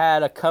I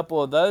had a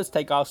couple of those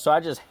take off, so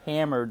I just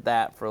hammered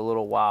that for a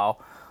little while,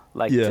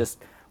 just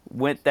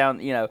went down,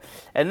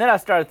 and then I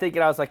started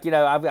thinking, I was like,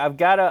 I've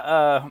got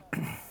to,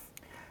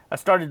 I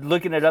started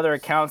looking at other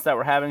accounts that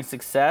were having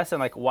success and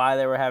like why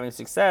they were having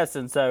success.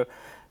 And so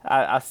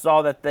I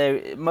saw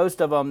that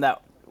most of them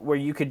that where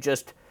you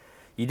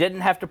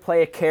didn't have to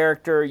play a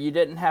character, you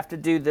didn't have to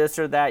do this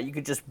or that, you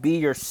could just be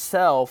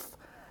yourself.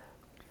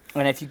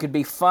 And if you could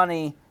be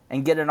funny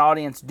and get an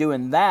audience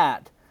doing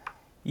that,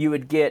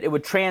 it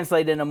would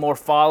translate into more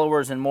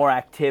followers and more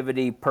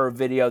activity per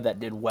video that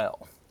did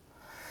well.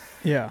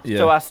 Yeah.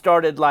 So I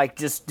started like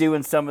just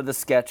doing some of the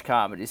sketch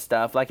comedy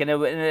stuff, like, and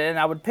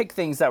I would pick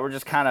things that were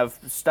just kind of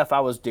stuff I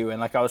was doing.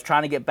 Like I was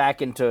trying to get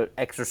back into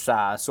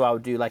exercise, so I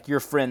would do like your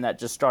friend that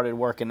just started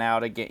working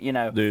out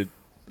again, Dude,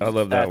 I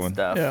love that one.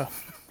 Stuff. Yeah.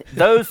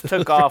 Those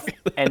took off,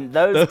 and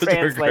those were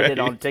translated great.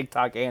 on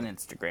TikTok and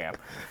Instagram.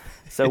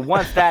 So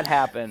once that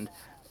happened,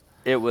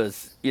 it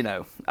was,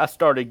 I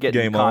started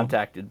getting Game on.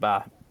 contacted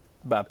by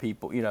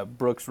people.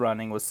 Brooks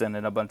Running was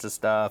sending a bunch of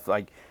stuff.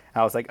 Like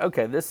I was like,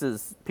 okay, this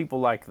is people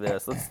like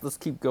this. Let's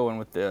keep going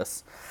with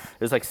this. It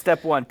was like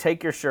step 1,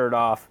 take your shirt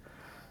off.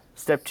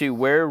 Step 2,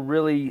 wear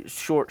really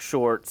short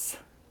shorts,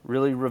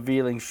 really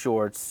revealing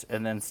shorts,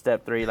 and then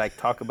step 3, like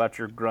talk about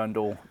your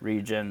grundle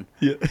region.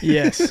 Yeah.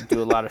 Yes.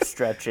 Do a lot of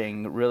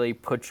stretching. Really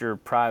put your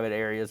private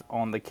areas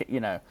on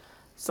the.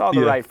 Saw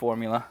the right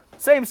formula.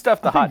 Same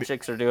stuff the hot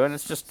chicks are doing.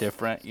 It's just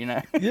different,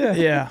 Yeah.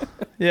 Yeah.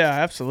 Yeah.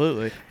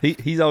 Absolutely.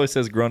 He's always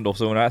says grundle.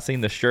 So when I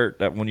seen the shirt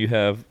that when you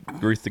have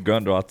grease the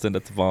grundle, I'd send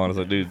it to Vaughn. I was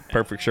like, dude,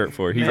 perfect shirt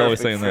for you. He's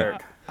always saying Perfect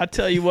that. I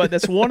tell you what,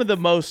 that's one of the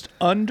most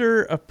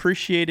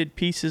underappreciated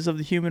pieces of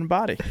the human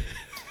body.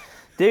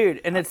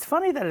 Dude, and it's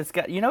funny that it's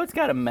got, it's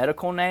got a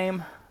medical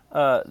name,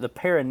 the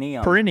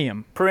perineum.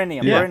 Perineum.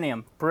 Perineum. Yeah.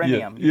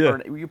 Perineum. Yeah.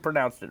 You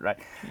pronounced it right.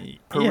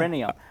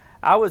 Perineum.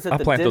 I was at I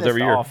the plant those dentist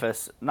every year.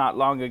 office not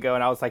long ago,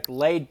 and I was like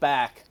laid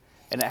back,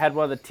 and it had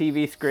one of the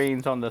TV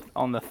screens on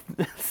the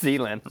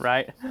ceiling,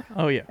 right?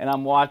 Oh yeah. And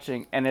I'm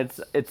watching, and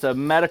it's a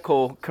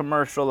medical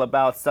commercial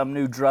about some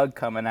new drug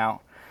coming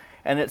out,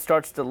 and it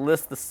starts to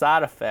list the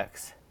side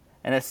effects,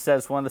 and it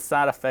says one of the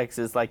side effects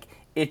is like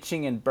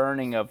itching and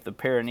burning of the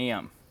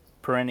perineum.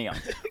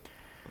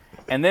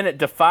 And then it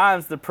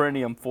defines the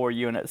perineum for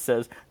you, and it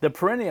says the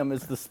perineum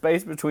is the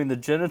space between the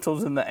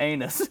genitals and the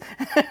anus.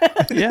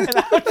 Yeah. And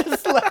I'm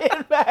just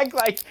laying back,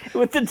 like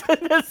with the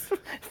dentist's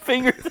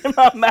fingers in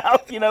my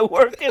mouth,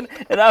 working,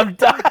 and I'm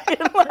dying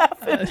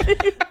laughing.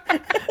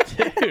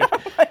 Dude.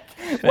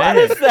 Why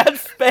does that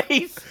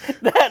space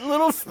that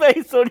little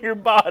space on your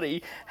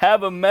body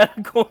have a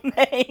medical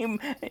name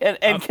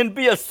and can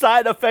be a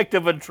side effect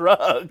of a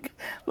drug.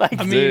 Like,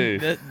 I mean,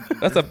 Dude,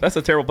 that's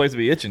a terrible place to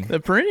be itching. the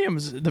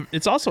perineum's,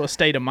 it's also a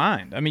state of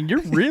mind. I mean,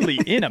 you're really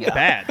in a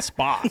bad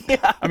spot.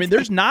 I mean,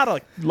 there's not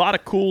a lot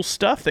of cool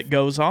stuff that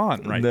goes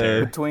on right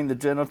there. between the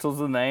genitals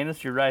and the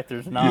anus, you're right.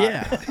 There's not.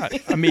 Yeah.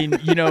 I mean,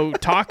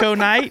 taco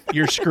night,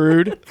 you're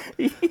screwed.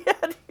 Yeah,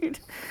 dude.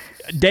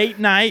 Date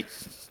night,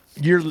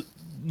 you're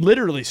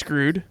literally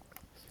screwed.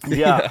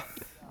 Yeah.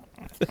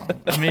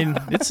 I mean,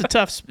 it's a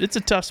tough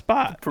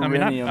spot. I mean,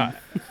 Perineum.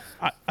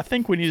 I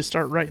think we need to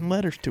start writing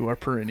letters to our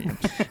perineums.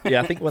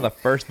 Yeah, I think one of the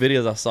first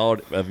videos I saw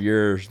of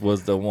yours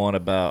was the one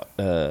about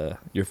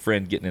your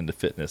friend getting into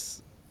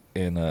fitness.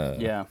 And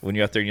Yeah. when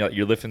you're out there and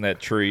you're lifting that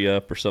tree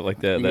up or something like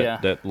that, Yeah.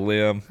 that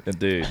limb. And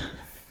dude,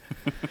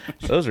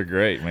 those are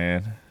great,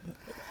 man.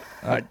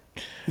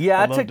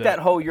 Yeah, I took loved it. that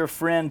whole your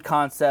friend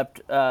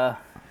concept.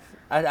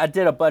 I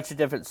did a bunch of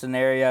different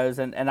scenarios,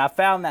 and I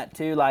found that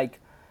too. Like,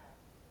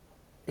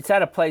 it's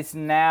at a place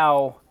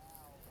now.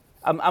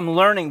 I'm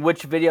learning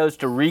which videos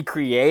to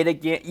recreate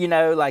again.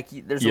 Like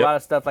there's a Yep. lot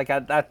of stuff. Like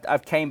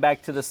I've came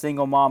back to the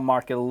single mom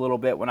market a little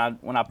bit when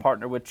I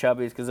partnered with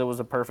Chubby's because it was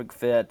a perfect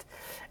fit,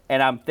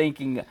 and I'm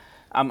thinking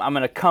I'm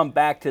gonna come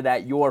back to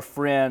that your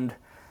friend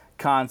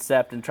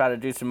concept and try to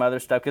do some other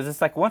stuff because it's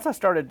like once I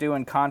started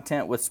doing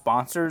content with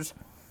sponsors,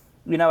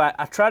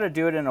 I try to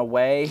do it in a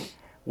way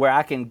where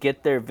I can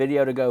get their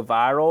video to go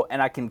viral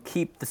and I can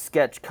keep the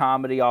sketch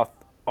comedy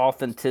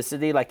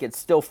authenticity. Like it's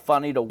still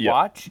funny to Yep.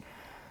 watch.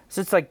 So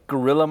it's like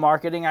guerrilla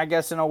marketing, I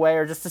guess, in a way,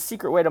 or just a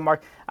secret way to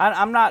market.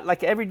 I'm not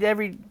like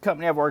every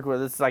company I've worked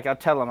with. It's like I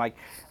tell them like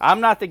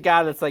I'm not the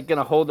guy that's like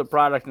gonna hold the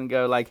product and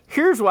go like,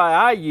 here's why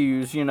I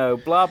use blah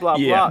blah blah,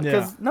 Yeah.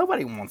 because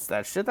nobody wants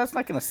that shit. That's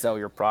not gonna sell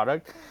your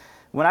product.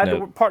 When I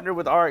No. partnered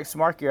with RX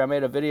Smart Gear, I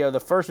made a video. The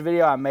first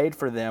video I made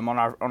for them on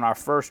our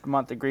first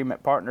month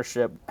agreement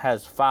partnership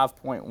has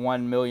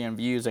 5.1 million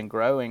views and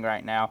growing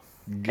right now,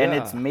 and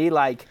it's God. me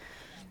like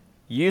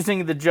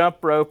using the jump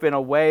rope in a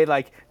way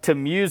like to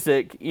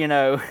music,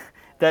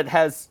 that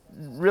has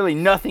really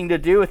nothing to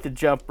do with the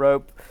jump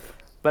rope.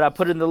 But I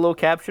put in the little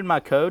caption, my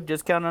code,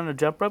 discount on a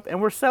jump rope,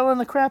 and we're selling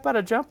the crap out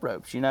of jump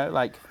ropes,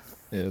 like.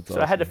 Yeah, it's So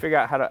I had to figure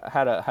out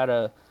how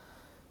to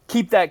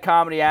keep that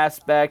comedy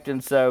aspect,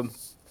 and so,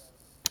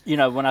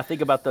 when I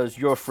think about those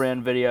your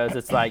friend videos,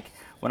 it's like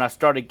when I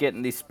started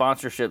getting these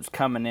sponsorships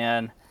coming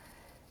in,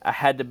 I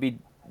had to be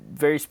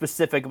very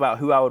specific about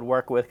who I would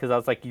work with because I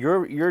was like,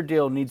 your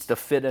deal needs to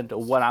fit into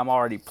what I'm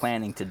already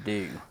planning to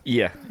do.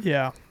 Yeah.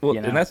 Yeah. Well,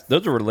 You know? and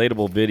those are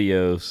relatable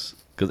videos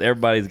because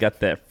everybody's got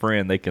that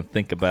friend they can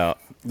think about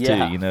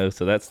Yeah. too,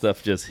 so that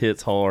stuff just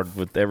hits hard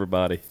with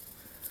everybody.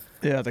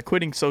 Yeah, the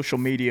quitting social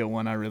media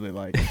one I really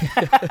like.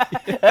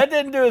 That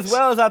didn't do as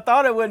well as I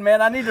thought it would, man.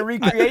 I need to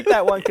recreate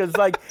that one because,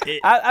 like,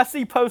 I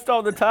see posts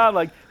all the time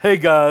like, hey,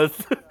 guys,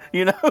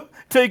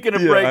 taking a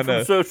Yeah, I break know.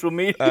 from social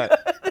media.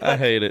 I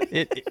hate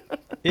it.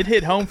 It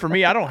hit home for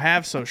me. I don't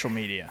have social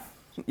media.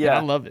 Yeah. And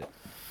I love it.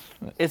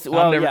 It's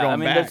never going I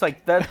mean, back. it's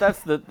like that's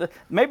the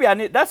maybe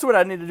that's what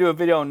I need to do a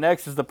video on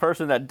next is the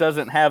person that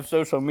doesn't have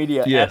social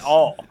media Yes. at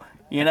all.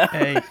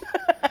 Hey,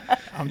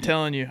 I'm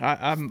telling you,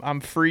 I'm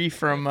free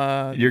from.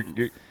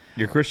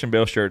 Your Christian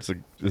Bale shirt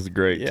is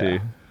great Yeah. too.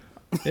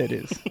 It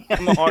is.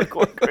 I'm a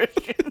hardcore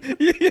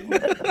Christian.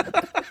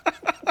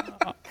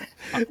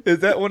 Is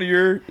that one of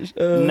your?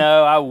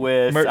 No, I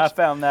wish. merch? I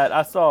found that.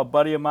 I saw a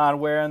buddy of mine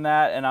wearing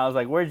that, and I was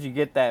like, "Where'd you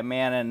get that,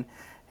 man?" And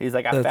he's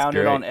like, "I That's found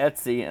it great. on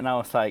Etsy," and I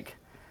was like,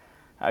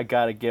 "I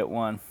gotta get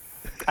one."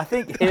 I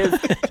think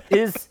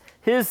his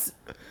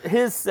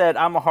said,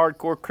 "I'm a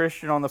hardcore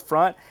Christian" on the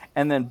front,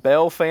 and then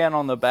Bell fan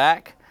on the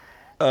back.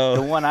 Oh.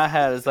 The one I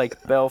had is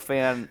like Bell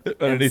fan in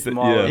Underneath it,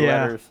 smaller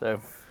yeah. letters.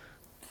 So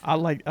I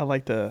like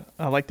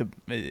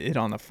it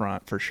on the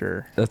front for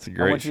sure. That's a I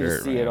great want you shirt.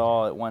 to see man. it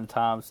all at one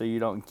time, so you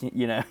don't,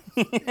 Yeah.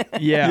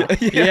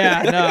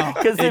 Yeah. No.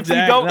 Because if you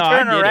Exact- don't no, I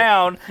turn get it.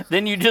 around,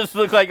 then you just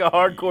look like a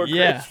hardcore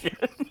Yeah. Christian.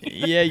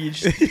 Yeah. You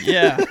just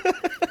yeah.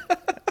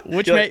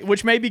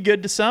 Which may be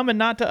good to some and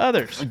not to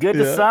others. Good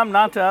to some,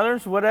 not to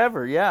others.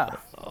 Whatever. Yeah.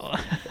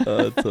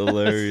 That's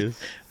hilarious.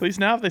 At least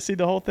now, if they see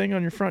the whole thing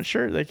on your front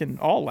shirt, they can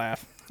all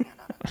laugh.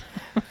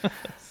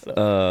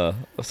 So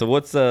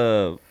what's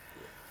So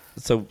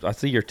I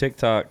see your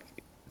TikTok.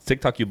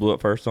 TikTok you blew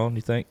up first on.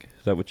 You think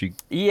is that what you?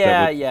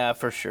 Yeah, that yeah,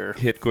 for sure.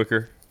 hit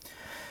quicker.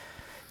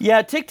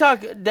 Yeah,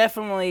 TikTok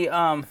definitely.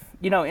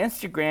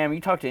 Instagram.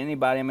 You talk to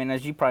anybody. I mean,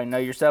 as you probably know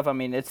yourself. I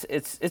mean, it's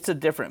a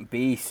different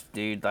beast,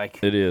 dude. Like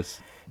It is.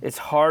 it's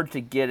hard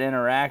to get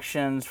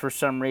interactions for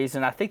some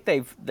reason. I think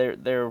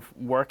they're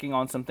working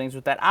on some things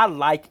with that. I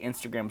like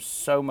Instagram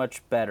so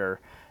much better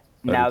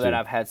now that too.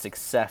 I've had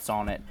success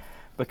on it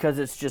because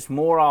it's just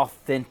more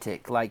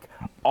authentic. Like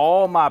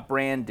all my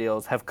brand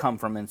deals have come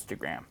from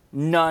Instagram.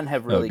 None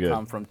have really good.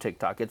 come from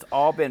TikTok. It's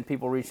all been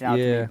people reaching out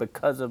to Yeah. me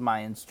because of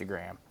my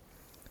Instagram.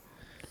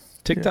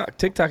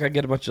 TikTok, I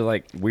get a bunch of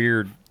like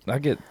weird. I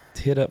get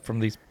hit up from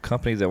these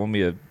companies that want me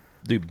to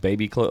do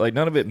baby clothes. Like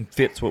none of it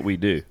fits what we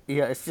do.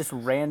 Yeah, it's just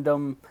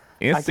random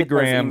I get those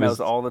Instagram emails is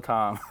all the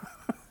time.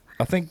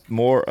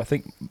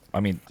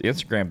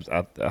 Instagram's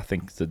I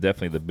think is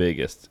definitely the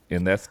biggest,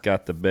 and that's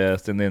got the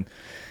best. And then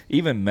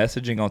even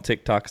messaging on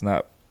TikTok's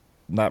not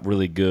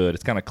really good.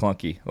 It's kind of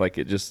clunky. Like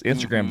it just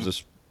Instagram's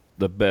just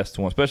the best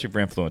one, especially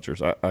for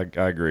influencers. I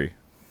agree.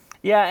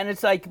 Yeah, and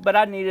it's like, but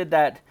I needed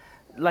that.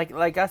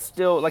 Like I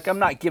still like I'm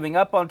not giving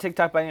up on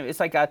TikTok, but it's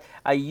like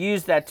I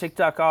use that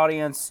TikTok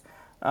audience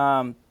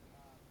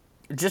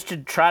just to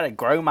try to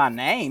grow my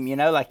name. You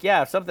know, like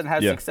if something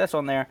has success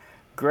on there,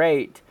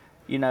 great.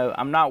 You know,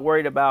 I'm not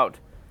worried about,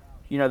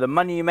 the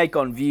money you make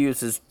on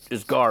views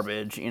is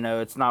garbage. You know,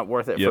 it's not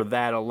worth it for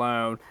that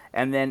alone.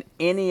 And then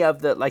any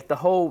of the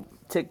whole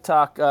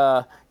TikTok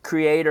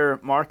creator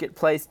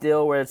marketplace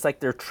deal where it's like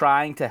they're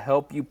trying to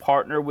help you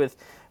partner with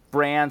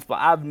brands, but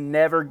I've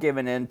never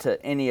given in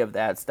to any of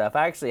that stuff.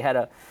 I actually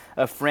had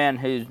a friend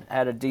who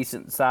had a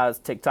decent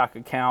sized TikTok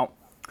account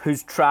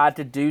who's tried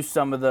to do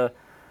some of the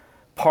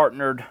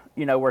partnered,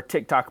 where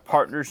TikTok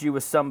partners you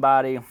with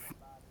somebody.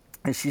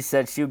 And she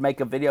said she would make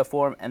a video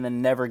for him and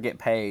then never get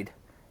paid,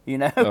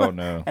 Oh,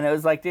 no. And it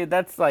was like, dude,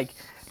 that's like,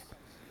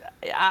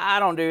 I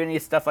don't do any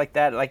stuff like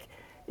that. Like,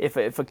 if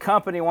a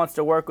company wants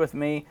to work with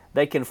me,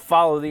 they can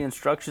follow the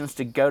instructions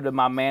to go to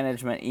my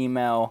management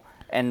email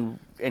and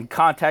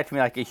contact me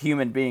like a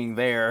human being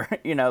there.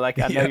 Like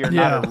I know you're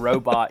not a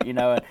robot,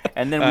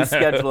 and then we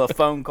schedule a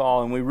phone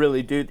call and we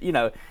really do,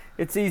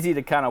 it's easy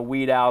to kind of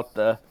weed out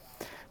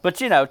but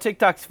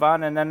TikTok's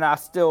fun, and then I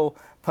still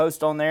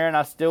post on there, and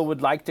I still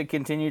would like to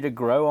continue to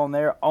grow on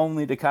there,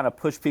 only to kind of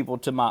push people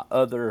to my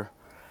other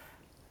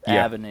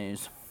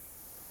avenues.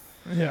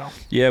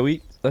 Yeah,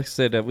 we like I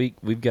said that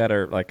we've got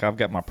I've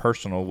got my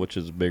personal, which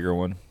is a bigger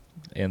one,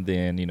 and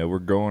then we're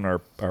growing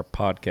our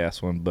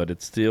podcast one, but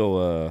it's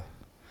still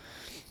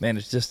man,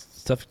 it's just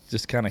stuff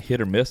just kind of hit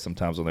or miss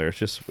sometimes on there.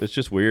 It's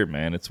just weird,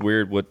 man. It's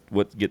weird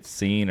what gets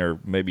seen or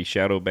maybe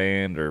shadow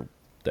banned or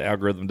the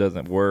algorithm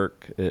doesn't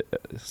work.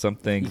 Some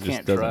things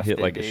just doesn't hit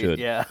like it should.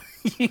 Yeah,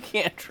 you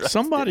can't trust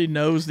Somebody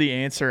knows the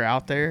answer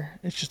out there.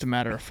 It's just a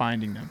matter of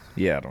finding them.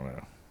 Yeah, I don't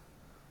know.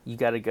 You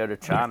got to go to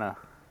China.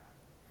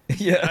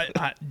 Yeah,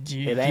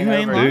 It ain't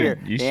over here.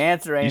 The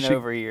answer ain't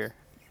over here.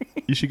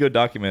 You should go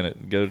document it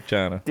and go to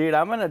China. Dude,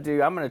 I'm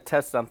gonna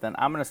test something.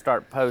 I'm gonna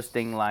start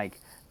posting like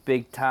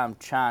big time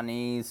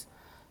Chinese,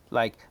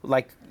 like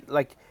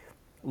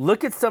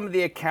look at some of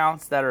the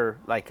accounts that are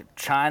like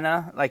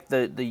China, like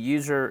the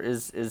user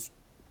is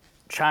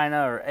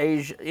China or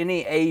Asia,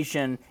 any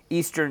Asian,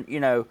 Eastern,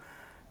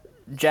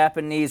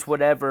 Japanese,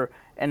 whatever,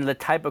 and the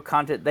type of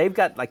content they've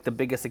got, like the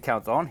biggest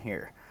accounts on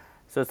here.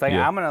 So it's like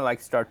I'm gonna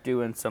like start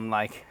doing some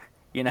like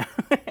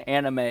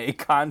anime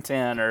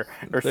content or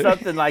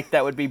something like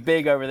that would be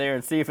big over there,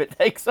 and see if it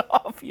takes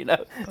off. See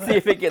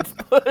if it gets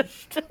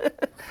pushed.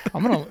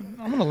 I'm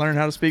gonna learn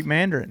how to speak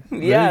Mandarin.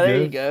 Yeah,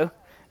 there you go.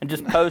 And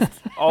just post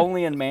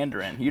only in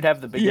Mandarin. You'd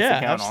have the biggest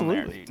account on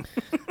there, dude.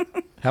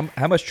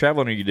 How much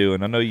traveling are you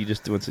doing? I know you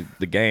just went to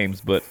the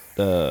games, but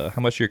how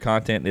much of your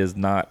content is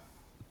not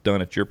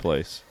done at your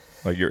place,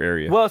 like your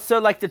area? Well, so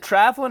like the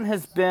traveling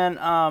has been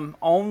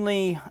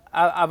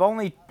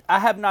I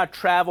have not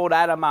traveled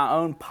out of my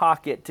own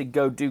pocket to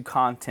go do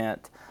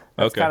content.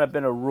 That's kind of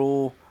been a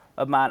rule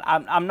of mine.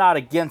 I'm not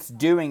against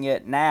doing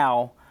it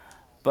now,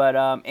 but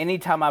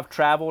anytime I've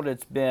traveled,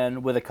 it's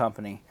been with a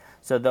company.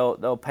 So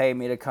they'll pay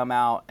me to come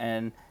out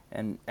and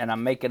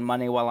I'm making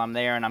money while I'm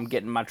there, and I'm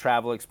getting my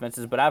travel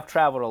expenses. But I've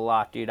traveled a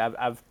lot, dude.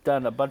 I've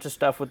done a bunch of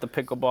stuff with the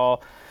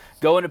pickleball,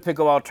 going to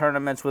pickleball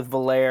tournaments with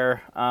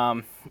Valaire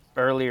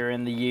earlier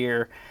in the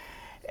year,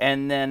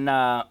 and then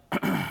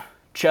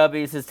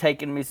Chubby's has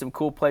taken me some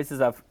cool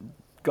places. I've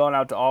gone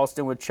out to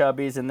Austin with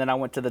Chubby's, and then I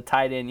went to the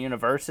Tight End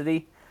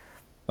University.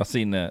 I've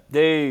seen that,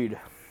 dude.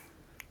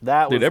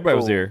 Was everybody cool.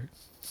 was there.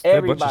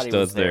 Everybody a bunch of studs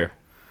was there.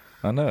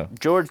 I know.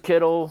 George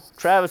Kittle,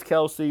 Travis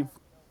Kelce,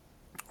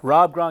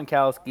 Rob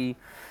Gronkowski,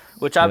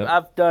 which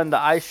I've done the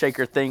ice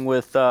shaker thing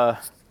with.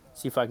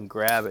 See if I can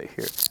grab it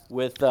here.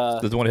 With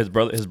this is the one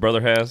his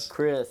brother has.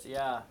 Chris,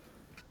 yeah.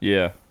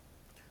 Yeah.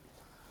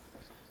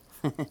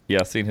 Yeah,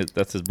 I've seen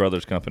that's his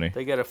brother's company.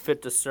 They got a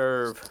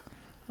Fit2Serve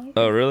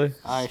Oh, really?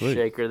 ice Sweet.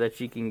 shaker that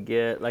you can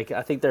get. Like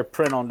I think they're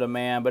print on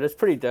demand, but it's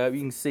pretty dope.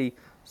 You can see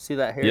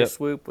that hair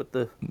swoop with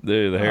the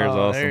Dude, the hair is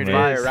awesome, there it man.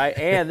 fire, right?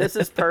 And this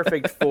is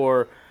perfect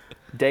for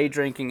day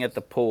drinking at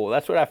the pool.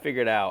 That's what I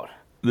figured out.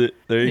 There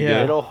you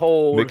go. It'll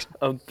hold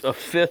a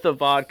fifth of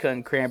vodka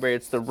and cranberry.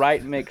 It's the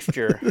right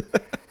mixture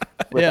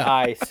with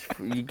ice.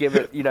 You give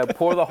it,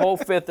 pour the whole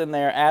fifth in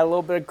there, add a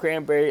little bit of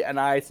cranberry and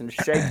ice, and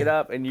shake it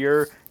up, and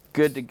you're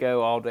good to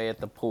go all day at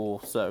the pool.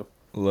 So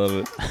Love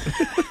it.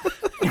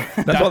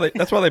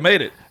 That's why they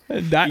made it.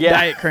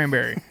 Diet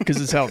cranberry,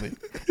 because it's healthy.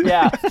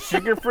 Yeah,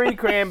 sugar-free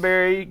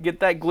cranberry. Get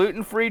that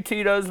gluten-free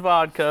Tito's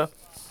vodka.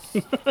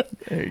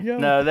 There you go.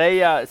 No,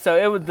 they so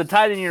it was the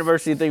Tight End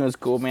University thing was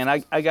cool,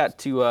 man. I got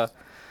to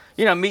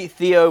meet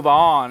Theo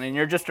Vaughn, and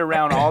you're just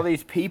around all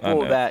these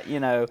people that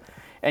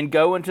and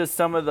go into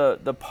some of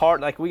the part,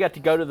 like we got to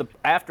go to the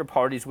after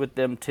parties with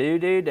them too,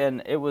 dude,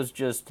 and it was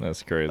just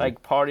That's crazy.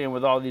 like partying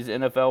with all these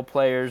NFL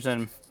players,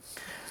 and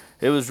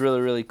It was really,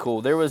 really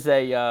cool. There was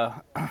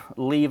a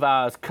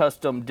Levi's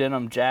custom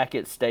denim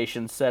jacket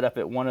station set up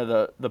at one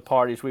of the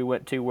parties we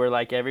went to where,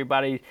 like,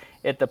 everybody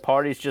at the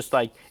party's just,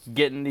 like,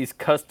 getting these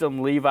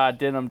custom Levi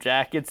denim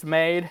jackets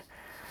made.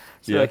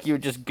 So, like, you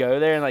would just go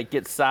there and, like,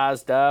 get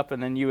sized up,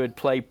 and then you would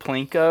play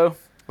Plinko,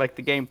 like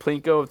the game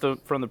Plinko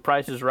from The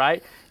Price is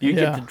Right. You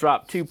get to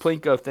drop 2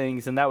 Plinko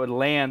things, and that would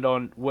land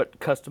on what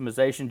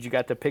customizations you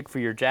got to pick for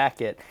your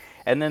jacket.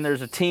 And then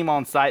there's a team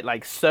on site,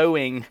 like,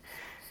 sewing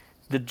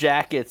the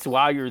jackets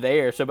while you're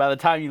there, so by the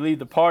time you leave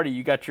the party,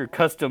 you got your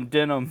custom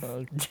denim.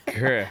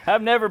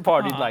 I've never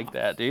partied like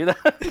that, dude.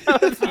 That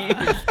was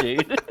huge,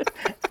 dude.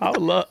 I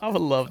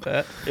would love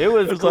that.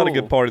 There's a lot of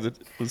good parties that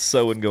was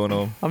sewing going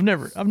on. I've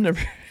never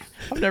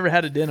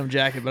had a denim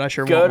jacket, but I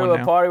sure go want to one a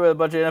now. party with a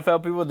bunch of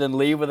NFL people, then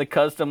leave with a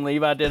custom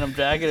Levi denim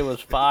jacket. It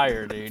was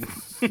fire, dude.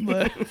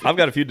 I've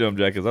got a few denim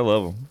jackets. I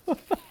love them.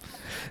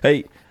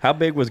 Hey, how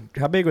big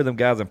were them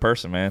guys in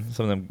person, man?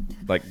 Some of them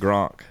like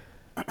Gronk.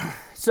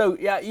 So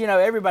yeah, you know,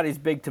 everybody's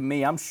big to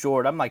me. I'm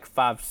short. I'm like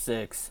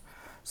 5'6",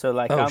 so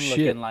like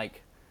looking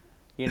like,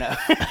 you know,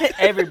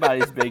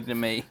 everybody's big to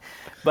me.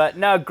 But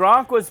no,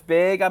 Gronk was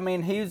big. I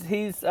mean,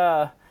 he's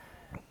done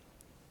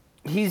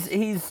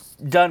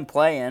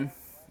playing.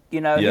 You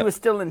know, he was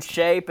still in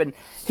shape, and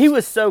he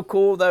was so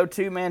cool though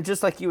too, man.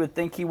 Just like you would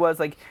think he was.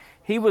 Like,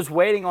 he was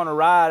waiting on a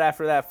ride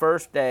after that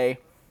first day,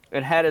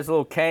 and had his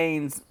little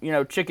Cane's, you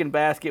know, chicken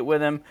basket with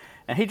him.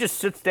 And he just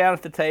sits down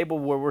at the table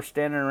where we're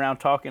standing around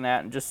talking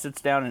at, and just sits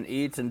down and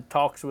eats and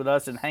talks with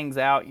us and hangs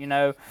out, you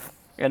know.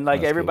 And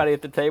like, everybody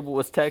at the table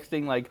was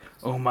texting like,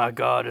 "Oh my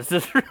God, is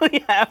this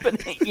really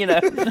happening?" You know.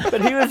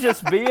 But he was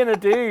just being a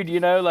dude, you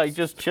know, like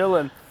just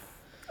chilling.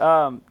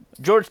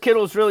 George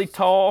Kittle's really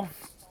tall.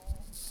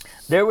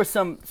 There was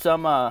some you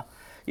know,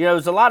 there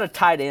was a lot of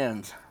tight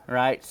ends,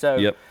 right?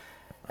 So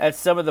at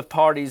some of the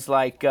parties,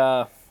 like,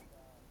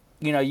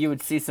 you know, you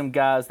would see some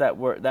guys that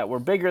were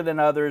bigger than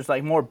others,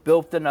 like more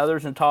built than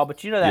others and tall.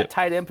 But you know, that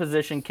tight end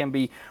position can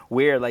be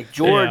weird. Like,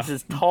 George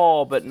is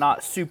tall, but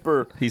not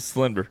super. He's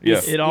slender.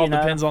 Yeah, it all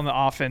depends on the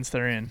offense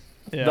they're in.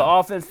 Yeah. The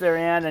offense they're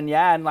in,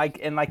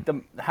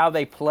 and how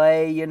they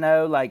play. You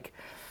know, like.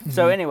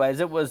 So,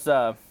 anyways, it was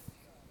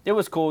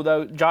cool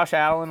though. Josh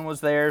Allen was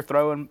there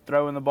throwing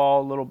the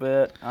ball a little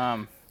bit.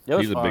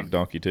 He's a big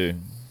donkey too.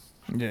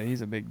 Yeah,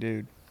 he's a big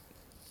dude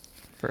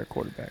for a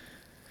quarterback.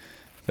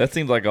 That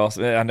seems like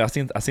awesome. I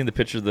seen the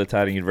pictures of the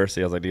Titan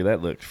University. I was like, dude,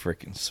 that looked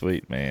freaking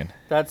sweet, man.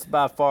 That's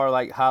by far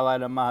like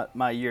highlight of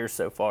my year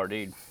so far,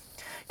 dude.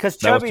 Because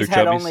Chubby's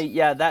had only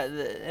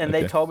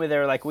they told me they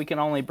were like, we can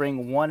only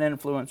bring one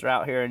influencer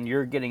out here, and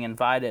you're getting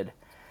invited.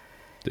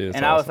 Dude,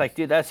 and I was like,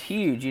 dude, that's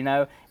huge, you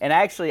know. And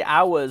actually,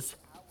 I was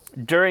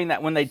during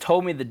that when they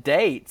told me the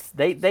dates.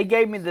 They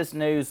gave me this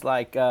news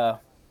like 2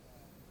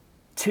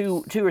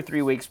 or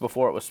 3 weeks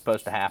before it was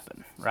supposed to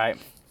happen, right?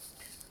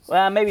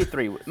 Well, maybe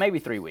 3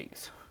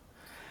 weeks.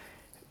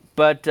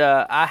 But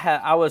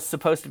I was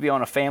supposed to be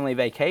on a family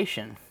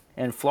vacation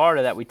in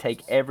Florida that we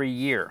take every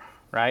year,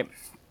 right?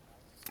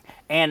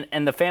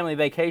 And the family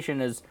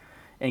vacation is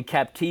in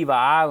Captiva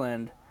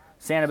Island,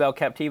 Sanibel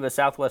Captiva,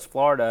 Southwest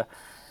Florida.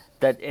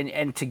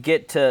 And to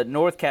get to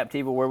North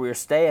Captiva where we were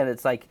staying,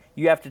 it's like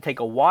you have to take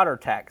a water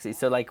taxi.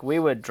 So like we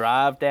would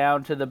drive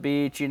down to the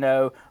beach, you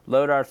know,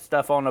 load our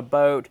stuff on a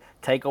boat,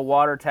 take a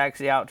water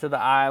taxi out to the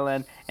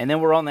island, and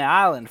then we're on the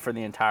island for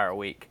the entire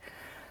week.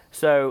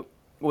 So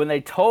when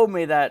they told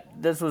me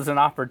that this was an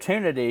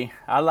opportunity,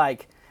 of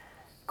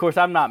course,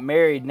 I'm not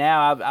married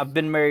now. I've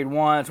been married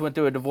once, went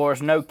through a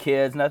divorce, no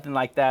kids, nothing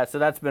like that. So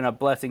that's been a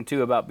blessing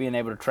too about being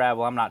able to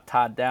travel. I'm not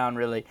tied down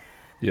really.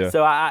 Yeah.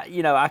 So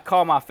I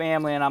call my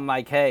family and I'm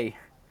like, hey,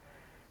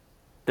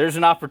 there's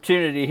an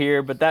opportunity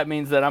here, but that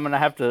means that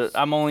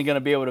I'm only gonna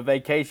be able to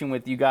vacation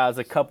with you guys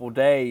a couple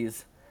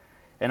days,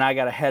 and I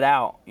gotta head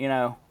out, you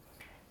know.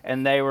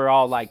 And they were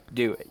all like,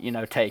 do it, you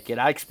know, take it.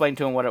 I explained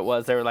to them what it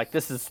was. They were like,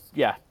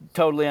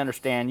 totally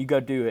understand. You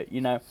go do it,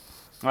 you know.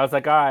 I was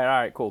like, all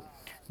right, cool.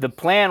 The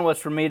plan was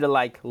for me to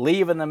like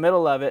leave in the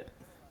middle of it,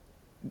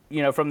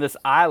 you know, from this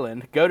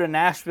island, go to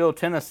Nashville,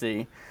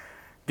 Tennessee,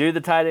 do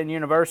the Titan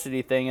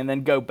University thing, and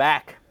then go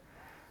back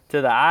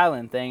to the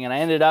island thing. And I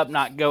ended up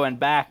not going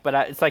back,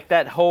 but it's like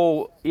that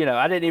whole, you know,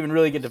 I didn't even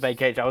really get to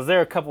vacation. I was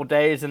there a couple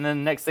days, and then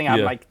the next thing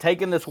I'm like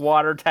taking this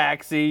water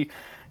taxi,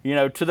 you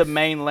know, to the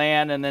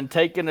mainland, and then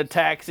taking a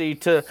taxi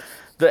to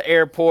the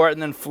airport,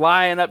 and then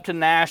flying up to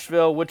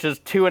Nashville, which is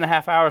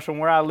 2.5 hours from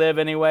where I live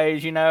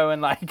anyways, you know,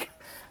 and like,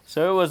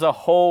 so it was a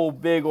whole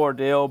big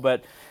ordeal.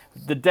 But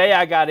the day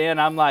I got in,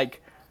 I'm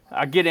like,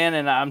 I get in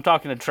and I'm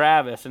talking to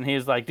Travis, and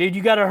he's like, dude,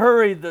 you got to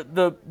hurry.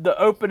 The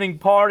opening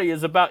party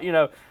is about, you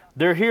know,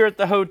 they're here at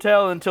the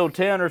hotel until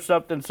 10 or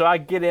something. So I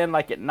get in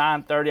like at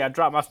 9:30. I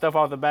drop my stuff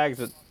off the bags,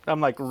 and I'm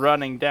like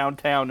running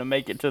downtown to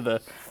make it to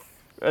the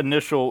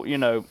initial, you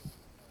know,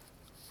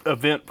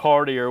 event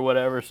party or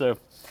whatever. So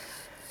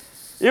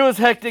it was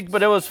hectic,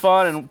 but it was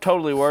fun and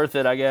totally worth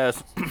it, I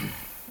guess.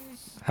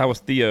 How was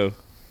Theo?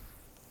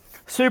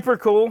 Super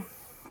cool.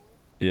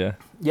 Yeah.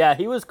 Yeah,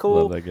 he was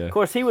cool. Love that guy. Of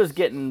course, he was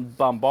getting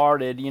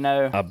bombarded, you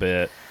know. I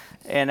bet.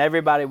 and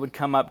everybody would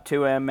come up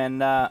to him, and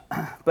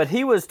but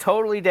he was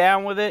totally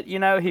down with it. You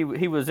know, he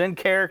was in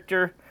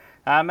character.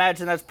 I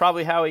imagine that's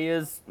probably how he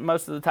is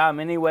most of the time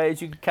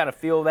anyways. You could kind of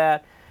feel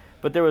that.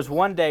 But there was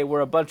one day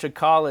where a bunch of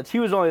he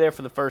was only there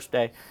for the first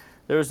day.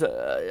 There was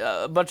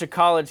a bunch of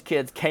college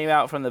kids came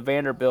out from the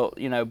Vanderbilt,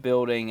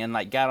 building and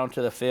like got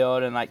onto the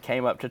field and like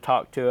came up to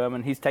talk to him,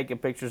 and he's taking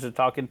pictures and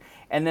talking.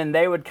 And then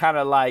they would kind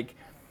of like,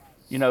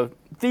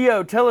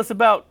 Theo, tell us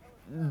about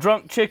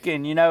drunk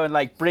chicken, and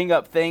like bring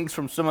up things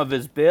from some of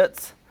his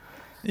bits.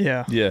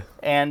 Yeah. Yeah.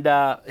 And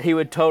he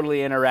would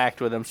totally interact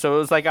with him. So it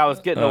was like I was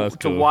getting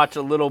to watch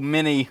a little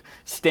mini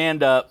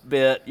stand-up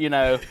bit,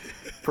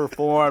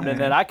 performed. And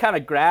then I kind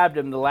of grabbed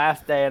him the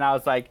last day, and I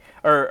was like,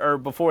 or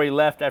before he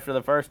left after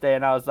the first day,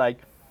 and I was like,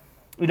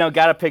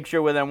 got a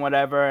picture with him,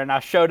 whatever. And I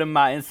showed him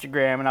my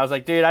Instagram, and I was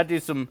like, dude, I do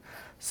some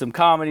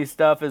comedy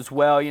stuff as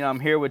well. I'm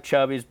here with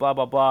Chubby's, blah,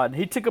 blah, blah. And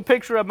he took a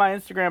picture of my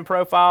Instagram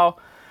profile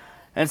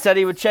and said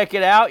he would check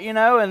it out,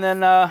 and then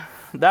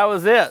that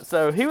was it.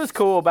 So he was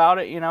cool about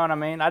it, you know what I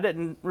mean? I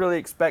didn't really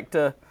expect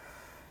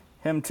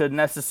him to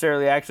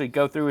necessarily actually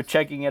go through with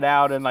checking it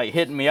out and like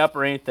hitting me up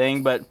or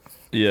anything, but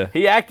yeah,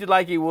 he acted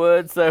like he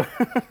would. So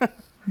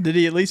did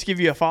he at least give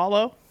you a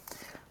follow?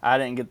 I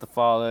didn't get the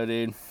follow,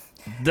 dude.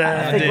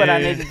 I think what I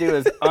need to do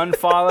is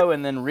unfollow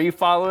and then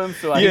refollow him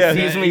so he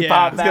sees me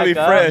pop back be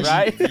up, fresh.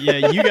 right?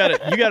 Yeah, you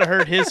gotta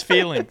hurt his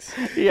feelings.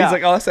 Yeah. He's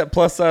like, oh, that's that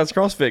plus size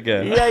CrossFit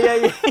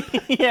guy.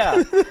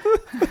 Yeah.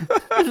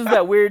 This is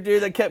that weird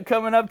dude that kept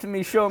coming up to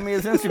me showing me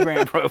his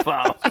Instagram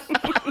profile.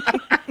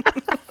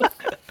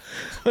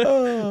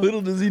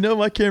 Little does he know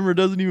my camera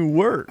doesn't even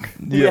work.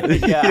 Yeah.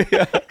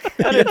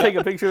 I didn't take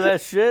a picture of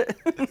that shit.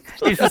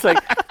 He's just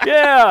like,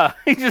 yeah.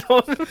 He just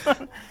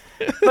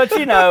But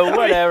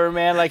whatever,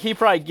 man. Like he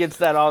probably gets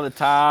that all the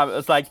time.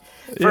 It's like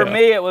for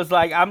me, it was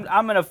like I'm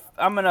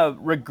gonna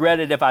regret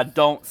it if I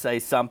don't say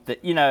something.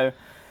 Yeah.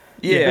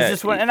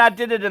 It's just and I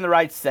did it in the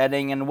right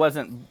setting and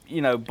wasn't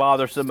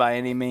bothersome by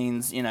any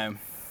means.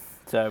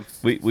 So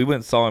we went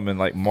and saw him in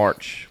like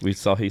March. We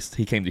saw he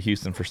came to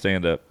Houston for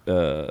stand up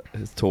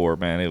his tour.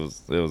 Man, it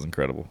was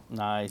incredible.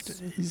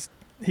 Nice.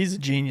 He's a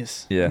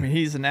genius. Yeah. I mean,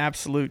 he's an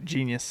absolute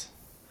genius.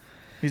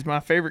 He's my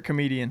favorite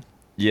comedian.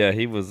 Yeah,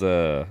 he was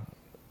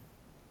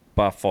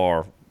by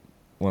far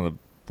one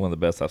of the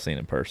best I've seen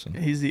in person.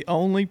 He's the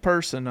only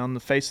person on the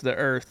face of the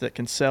earth that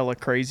can sell a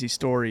crazy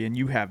story, and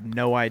you have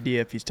no idea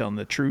if he's telling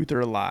the truth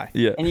or a lie.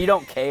 Yeah, and you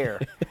don't care.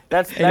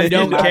 That's you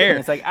don't my care. thing.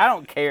 It's like I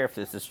don't care if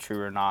this is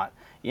true or not.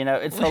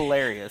 It's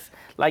hilarious.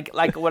 Like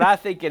what I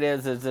think it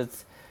is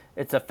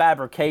it's a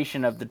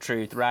fabrication of the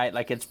truth, right?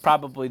 Like it's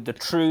probably the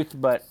truth,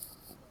 but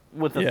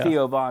with a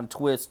Theo Von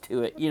twist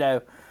to it,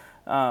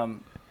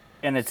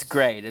 and it's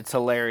great. It's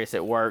hilarious.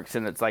 It works,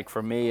 and it's like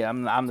for me,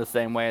 I'm the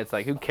same way. It's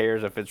like who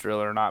cares if it's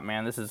real or not,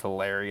 man? This is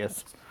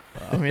hilarious.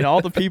 I mean,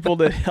 all the people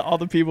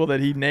that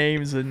he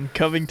names in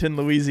Covington,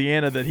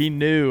 Louisiana, that he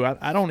knew.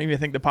 I don't even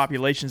think the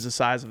population's the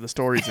size of the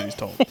stories that he's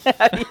told.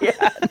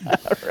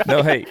 Right.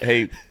 No,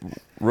 hey,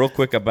 real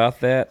quick about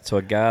that. So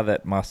a guy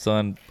that my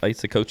son, I used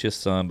to coach his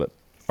son, but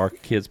our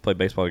kids play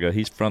baseball together.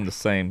 He's from the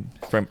same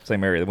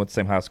area. They went to the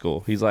same high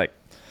school. He's like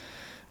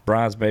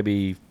Brian's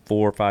maybe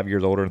 4 or 5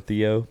 years older than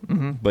Theo,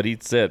 but he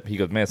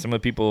goes, man, some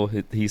of the people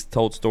he's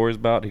told stories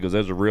about, he goes,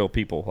 those are real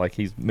people. Like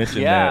he's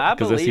mentioned that. I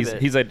believe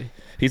it. He's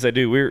like,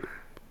 dude,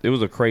 it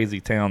was a crazy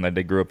town that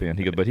they grew up in.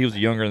 He goes, but he was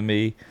younger than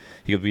me.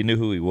 He goes, we knew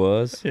who he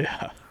was.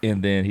 Yeah.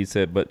 And then he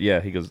said, but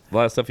yeah, he goes, a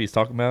lot of stuff he's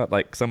talking about,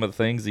 like some of the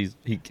things he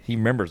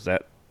remembers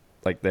that,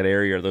 like that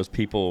area or those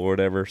people or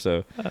whatever.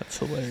 So that's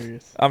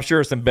hilarious. I'm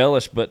sure it's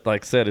embellished, but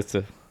like I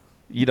said,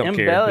 you don't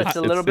care. Embellished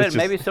a little bit.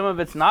 Maybe some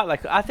of it's not.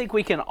 Like I think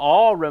we can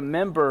all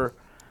remember.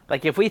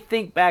 Like if we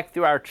think back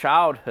through our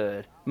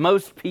childhood,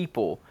 most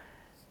people.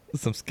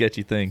 Some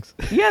sketchy things.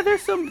 Yeah,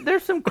 there's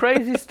some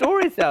crazy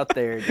stories out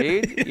there,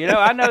 dude.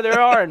 I know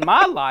there are in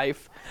my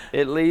life,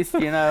 at least.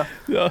 Yeah,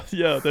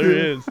 there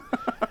is.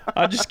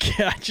 I just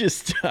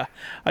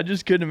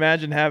couldn't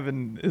imagine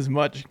having as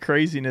much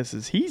craziness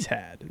as he's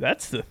had.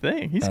 That's the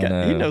thing. He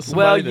knows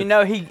somebody.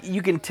 Well,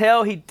 you can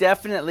tell he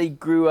definitely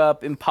grew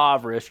up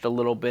impoverished a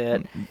little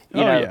bit.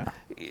 It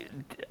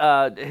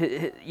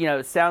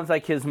sounds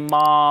like his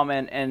mom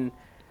and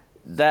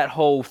that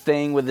whole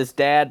thing with his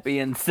dad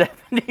being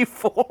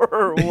 74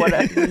 or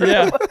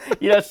whatever.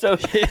 So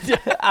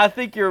I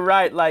think you're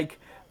right. Like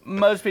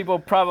most people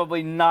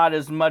probably not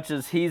as much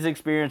as he's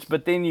experienced,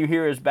 but then you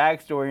hear his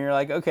backstory and you're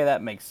like, okay,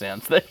 that makes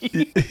sense.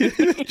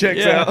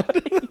 Checks out.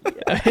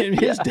 I mean,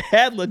 his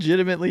dad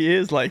legitimately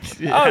is like.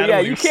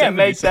 You can't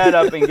make that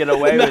up and get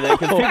away with it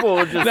because people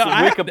will just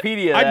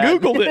Wikipedia. I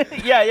googled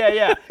it.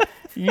 Yeah.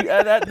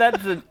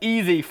 That's an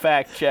easy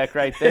fact check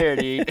right there,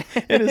 dude.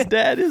 And his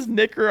dad is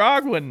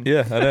Nicaraguan.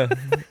 Yeah, I know.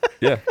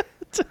 Yeah.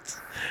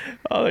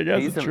 Oh, that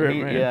guy's a trip,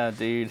 man. Yeah,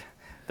 dude.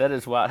 That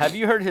is wild. Have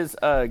you heard his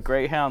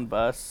Greyhound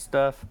bus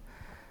stuff?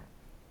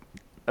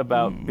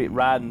 About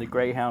riding the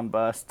Greyhound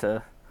bus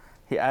to...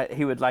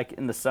 he would like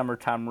in the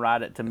summertime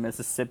ride it to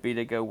Mississippi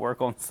to go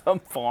work on some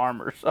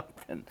farm or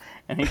something,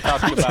 and he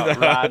talked about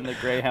riding the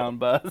Greyhound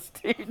bus,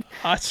 dude.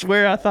 I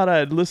swear I thought I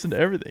had listened to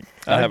everything.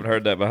 I haven't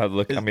heard that, but I have to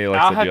look. I mean,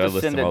 like I'll I said, have I to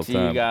listen send to all it the to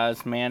you time.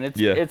 guys, man.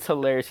 It's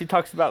hilarious. He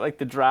talks about like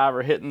the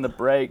driver hitting the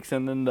brakes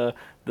and then the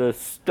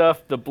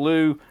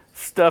blue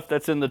stuff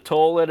that's in the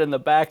toilet in the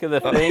back of the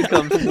thing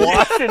comes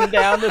washing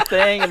down the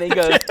thing, and he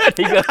goes, that's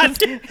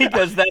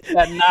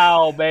that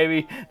now,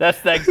 baby. That's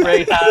that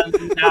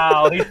Greyhound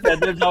now. He said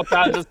there's all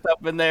kinds of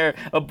stuff in there,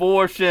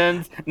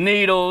 abortions,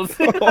 needles.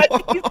 Like,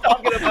 he's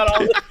talking about all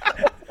this.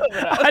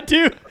 I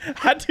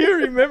do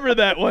remember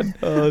that one.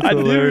 Oh, I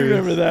hilarious. do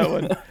remember that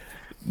one.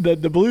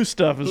 The blue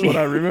stuff is what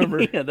I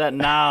remember. Yeah,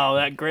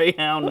 that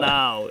Greyhound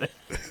now.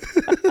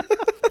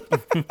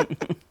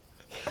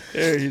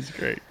 Yeah, he's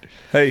great.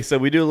 Hey, so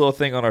we do a little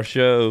thing on our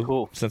show.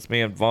 Cool. Since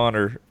me and Vaughn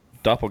are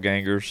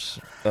doppelgangers,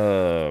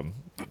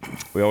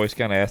 we always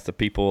kind of ask the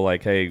people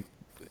like, hey,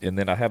 and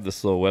then I have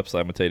this little website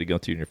I'm gonna tell you to go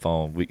to on your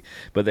phone. We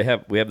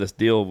have this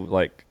deal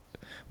like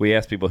we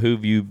ask people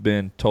who've you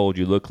been told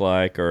you look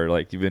like, or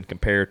like you've been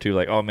compared to,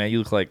 like, oh man, you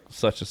look like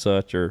such and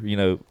such, or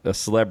a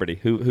celebrity.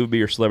 Who'd be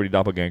your celebrity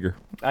doppelganger?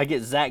 I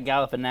get Zach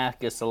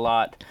Galifianakis a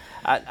lot.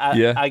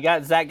 I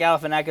got Zach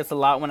Galifianakis a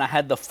lot when I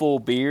had the full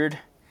beard.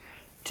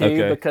 Too,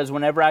 Okay. because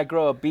whenever I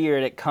grow a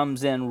beard, it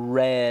comes in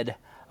red,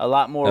 a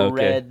lot more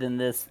red than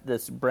this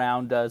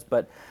brown does.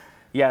 But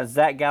yeah,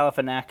 Zach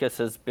Galifianakis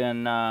has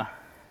been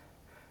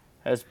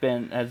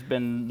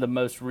the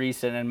most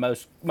recent and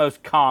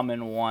most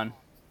common one.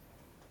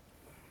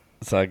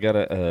 So I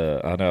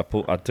gotta,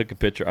 I took a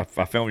picture. I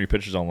filmed your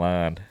pictures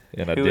online,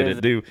 and I Who didn't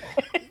is do.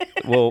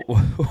 Well,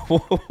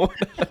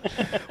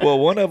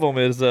 one of them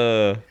is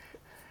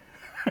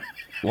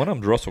one of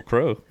them's Russell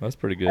Crowe. That's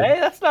pretty good. Hey,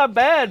 that's not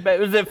bad.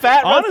 But is it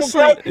fat Honestly,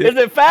 Russell Crowe? Is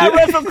it fat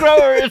Russell Crowe,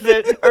 or is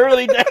it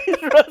early days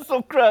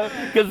Russell Crowe?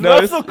 Because No,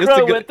 Russell it's Crowe a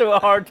good- went through a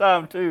hard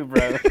time too,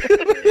 bro.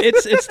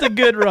 It's the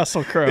good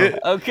Russell Crowe.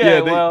 Okay,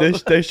 Yeah, well,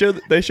 they show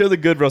the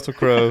good Russell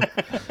Crowe,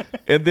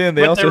 and then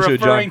they but also they're show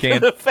John referring to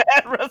Candy. the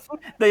fat Russell.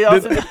 They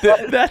also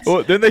That's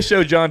Well, then they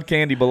show John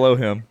Candy below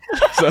him.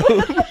 So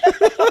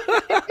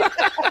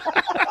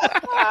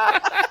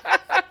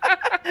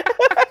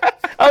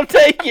I'll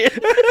take it.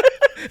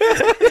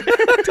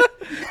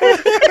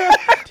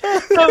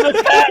 So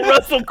the fat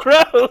Russell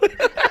Crowe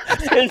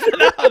is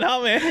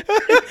no, man.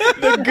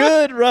 The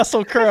good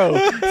Russell Crowe.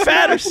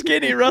 Fat or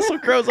skinny, Russell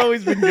Crowe's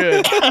always been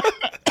good.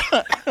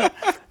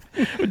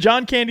 But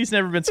John Candy's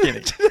never been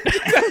skinny.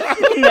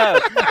 no.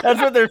 That's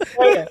what they're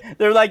saying.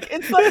 They're like,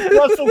 it's like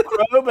Russell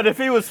Crowe, but if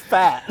he was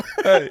fat.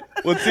 hey,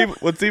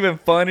 what's even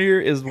funnier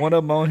is one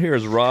of them on here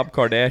is Rob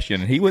Kardashian,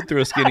 and he went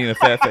through a skinny and a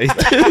fat phase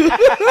too.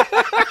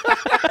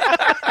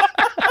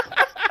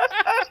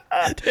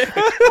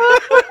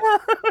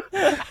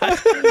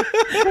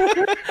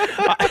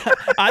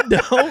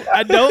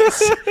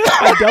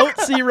 I don't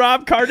see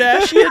Rob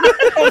Kardashian,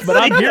 but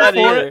I'm here Not for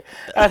either. it.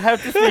 I'd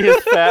have to see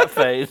his fat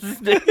face.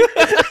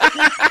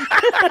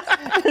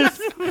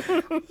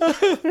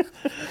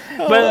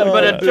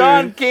 but a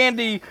John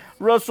Candy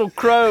Russell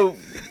Crowe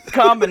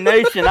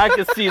combination, I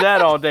could see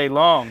that all day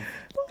long.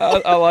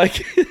 I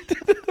like it.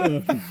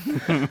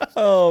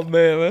 Oh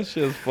man, that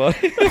shit's funny.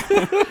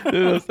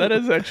 Dude, that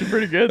is actually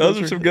pretty good.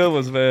 Those are some good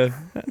ones, man.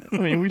 I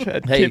mean, we've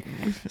had Hey,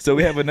 so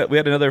we had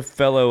another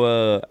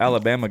fellow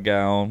Alabama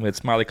guy on. It's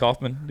Smiley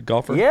Kaufman, the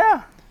golfer.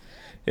 Yeah.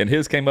 And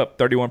his came up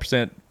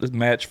 31%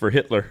 match for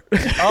Hitler.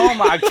 Oh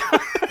my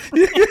god.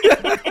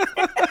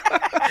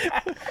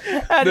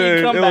 How do you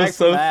Dude, come it back was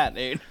so- from that,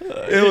 dude?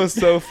 It was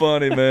so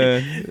funny,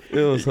 man.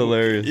 It was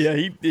hilarious. Yeah,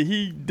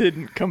 he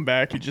didn't come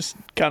back. He just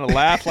kind of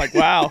laughed like,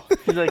 "Wow."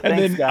 He's like, And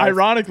thanks, then, guys.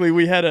 ironically,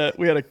 we had a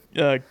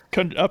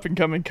up and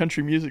coming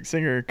country music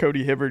singer,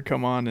 Cody Hibbard,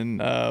 come on,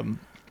 and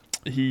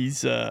he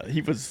was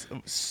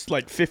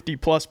like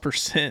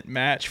 50+%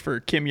 match for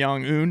Kim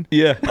Jong Un.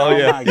 Yeah. Oh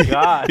yeah. my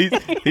god.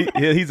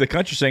 He's a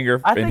country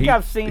singer. I and think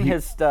I've seen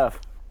his stuff.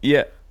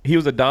 Yeah, he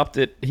was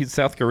adopted. He's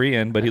South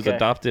Korean, but he was Okay.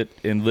 adopted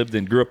and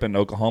grew up in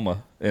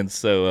Oklahoma. And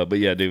so, but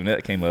yeah, dude, when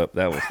that came up,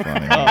 that was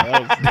funny.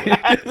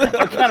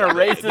 What kind of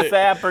racist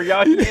app are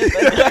y'all using?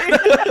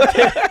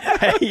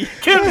 Hey,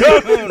 Kim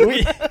Jong-un.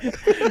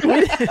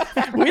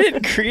 we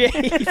didn't create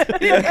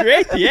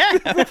the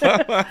app.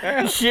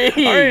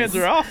 Jeez. Our hands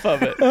are off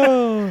of it.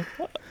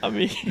 I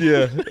mean,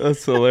 Yeah,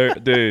 that's hilarious,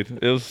 dude.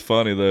 It was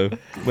funny though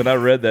when I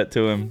read that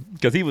to him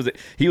because he was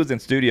in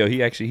studio. He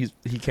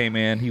came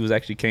in.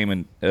 He came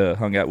and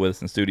hung out with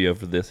us in studio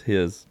for this.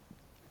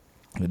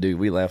 Dude,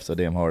 we laughed so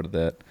damn hard at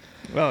that.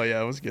 oh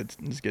yeah, it was good.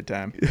 It was a good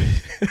time.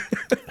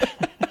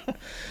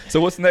 So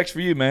what's next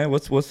for you, man?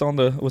 What's on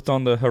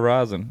the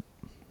horizon?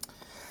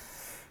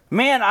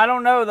 Man, I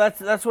don't know.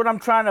 That's what I'm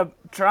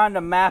trying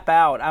to map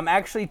out. I'm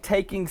actually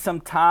taking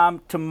some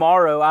time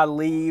tomorrow. I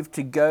leave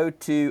to go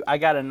to. I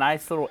got a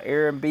nice little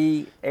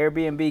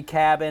Airbnb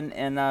cabin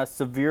in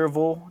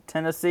Sevierville,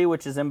 Tennessee,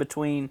 which is in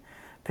between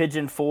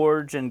Pigeon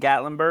Forge and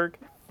Gatlinburg.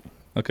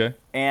 Okay.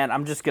 And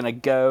I'm just gonna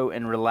go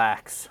and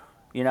relax.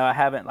 You know, I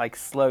haven't like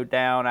slowed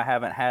down. I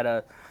haven't had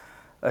a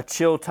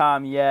chill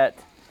time yet.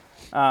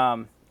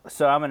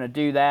 So I'm going to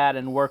do that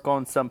and work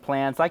on some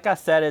plans. Like I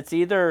said, it's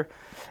either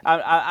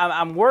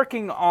I'm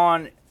working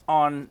on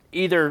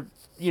either,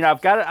 you know,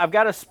 I've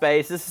got a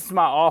space. This is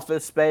my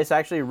office space. I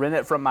actually rent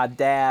it from my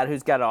dad,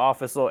 who's got an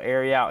office little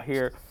area out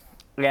here.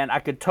 And I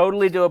could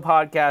totally do a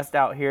podcast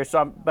out here.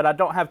 But I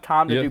don't have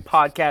time to do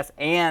podcasts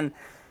and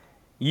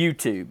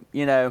YouTube,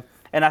 you know.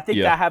 And I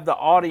think I have the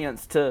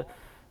audience to,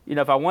 you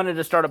know, if I wanted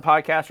to start a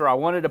podcast or I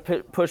wanted to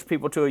push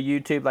people to a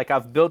YouTube, like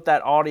I've built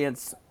that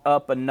audience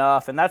up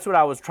enough. And that's what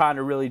I was trying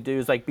to really do,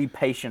 is like be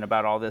patient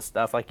about all this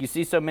stuff. Like you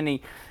see so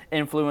many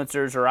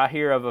influencers, or I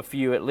hear of a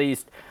few at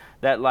least,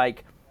 that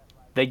like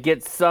they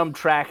get some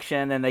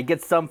traction and they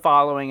get some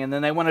following and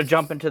then they want to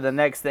jump into the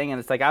next thing. And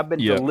it's like, I've been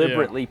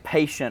deliberately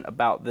patient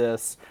about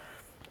this.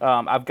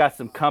 I've got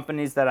some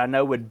companies that I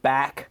know would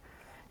back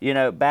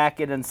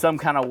it in some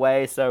kind of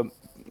way. So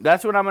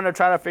that's what I'm going to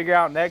try to figure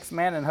out next,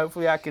 man. And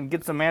hopefully I can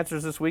get some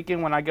answers this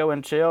weekend when I go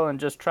and chill and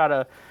just try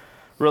to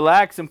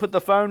relax and put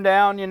the phone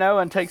down, you know,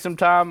 and take some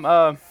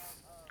time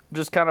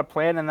just kind of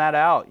planning that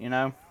out, you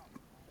know.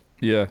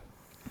 Yeah.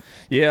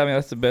 Yeah, I mean,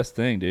 that's the best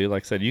thing, dude.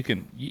 Like I said,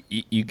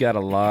 you got a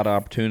lot of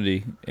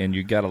opportunity, and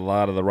you got a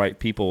lot of the right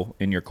people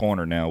in your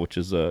corner now, which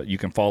is you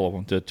can follow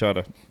them to try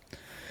to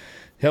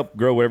help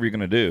grow whatever you're going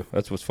to do.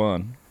 That's what's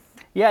fun.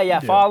 Yeah.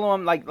 Follow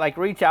them, like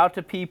reach out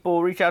to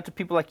people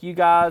like you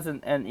guys,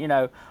 and you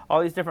know,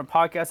 all these different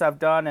podcasts I've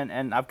done,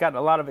 and I've got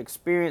a lot of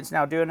experience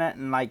now doing it,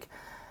 and like,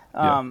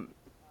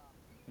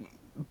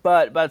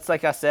 but it's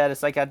like I said,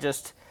 it's like I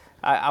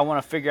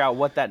want to figure out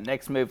what that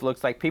next move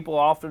looks like. People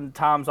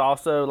oftentimes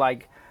also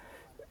like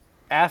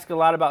ask a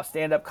lot about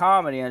stand-up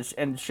comedy,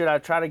 and should I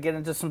try to get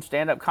into some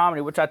stand-up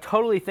comedy, which I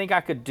totally think I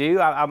could do.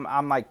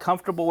 I'm like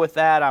comfortable with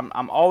that.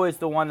 I'm always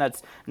the one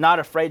that's not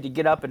afraid to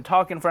get up and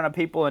talk in front of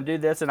people and do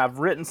this, and I've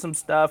written some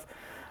stuff,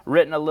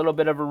 written a little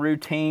bit of a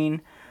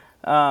routine.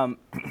 So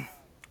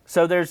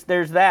there's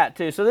that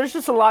too. So there's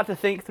just a lot to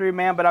think through,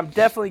 man, but I'm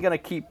definitely going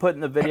to keep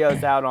putting the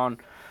videos out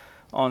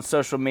on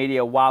social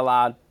media while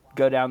I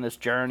go down this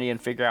journey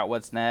and figure out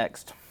what's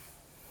next.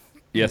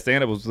 Yeah,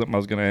 stand-up was something I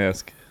was going to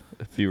ask.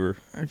 If you were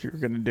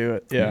going to do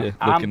it,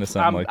 looking at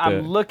something like that.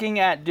 I'm looking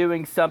at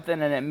doing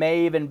something, and it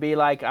may even be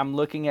like I'm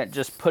looking at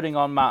just putting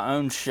on my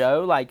own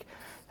show. Like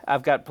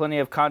I've got plenty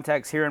of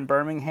contacts here in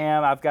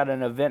Birmingham. I've got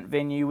an event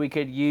venue we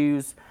could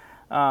use,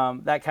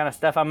 that kind of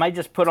stuff. I might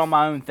just put on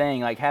my own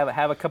thing, like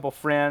have a couple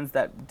friends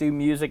that do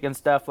music and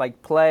stuff,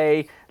 like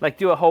play, like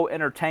do a whole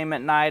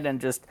entertainment night,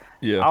 and just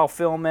I'll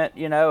film it,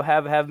 you know,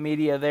 have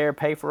media there,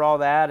 pay for all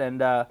that,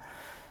 and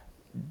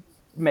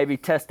maybe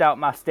test out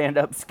my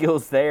stand-up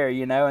skills there,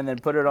 you know, and then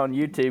put it on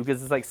YouTube,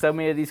 because it's like so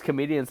many of these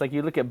comedians, like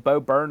you look at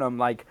Bo Burnham,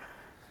 like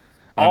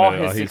all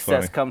his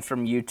success comes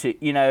from YouTube,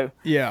 you know.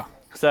 Yeah.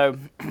 So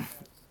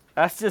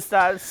that's just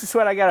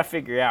what I got to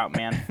figure out,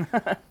 man.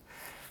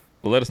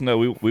 Well, let us know.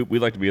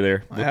 We'd like to be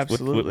there.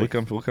 Absolutely.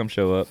 We'll come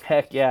show up.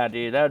 Heck yeah,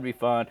 dude. That would be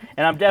fun.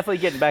 And I'm definitely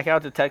getting back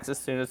out to Texas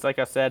soon. It's like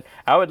I said,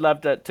 I would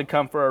love to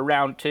come for a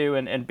round 2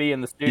 and be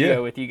in the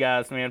studio with you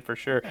guys, man, for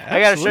sure. Absolutely. I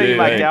got to show you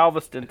my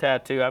Galveston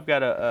tattoo. I've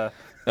got a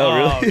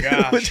oh, really?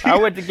 Gosh. I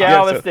went to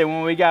Galveston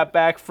when we got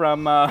back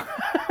from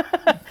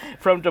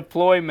from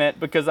deployment,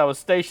 because I was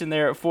stationed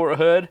there at Fort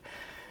Hood.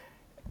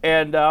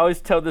 And I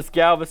always tell this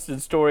Galveston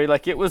story,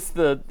 like it was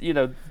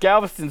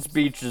Galveston's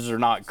beaches are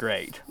not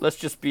great. Let's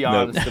just be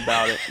honest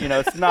about it. You know,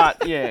 it's not.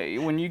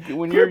 When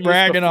you're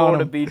used to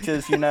Florida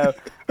beaches, you know,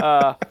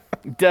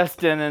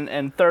 Destin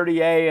and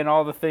 30A and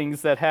all the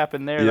things that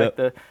happen there, like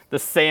the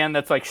sand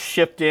that's like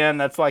shipped in,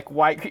 that's like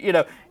white. You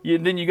know,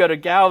 then you go to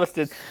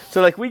Galveston.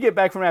 So like we get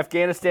back from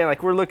Afghanistan,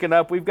 like we're looking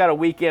up, we've got a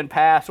weekend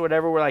pass,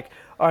 whatever. We're like,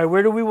 all right,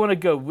 where do we want to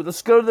go?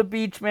 Let's go to the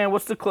beach, man.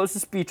 What's the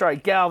closest beach? All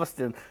right,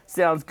 Galveston.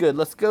 Sounds good.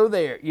 Let's go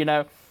there. You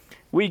know,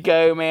 we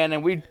go, man,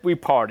 and we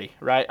party,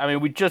 right? I mean,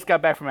 we just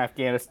got back from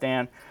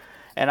Afghanistan,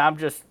 and I'm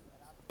just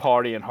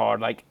partying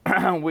hard. Like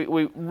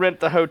we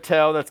rent the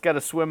hotel that's got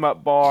a swim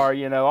up bar,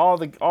 you know,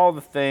 all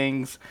the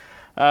things,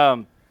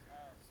 and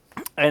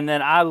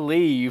then I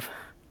leave.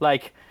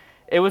 Like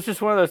it was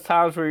just one of those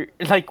times where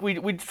like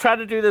we try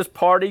to do this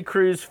party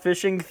cruise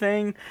fishing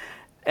thing,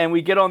 and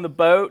we get on the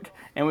boat.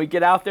 And we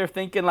get out there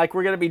thinking like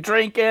we're going to be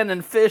drinking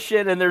and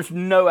fishing, and there's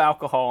no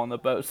alcohol on the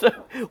boat. So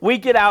we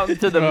get out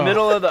into the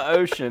middle of the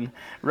ocean,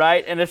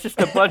 right? And it's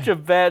just a bunch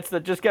of vets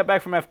that just got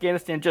back from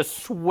Afghanistan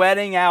just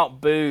sweating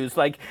out booze.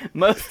 Like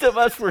most of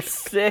us were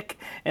sick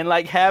and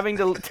like having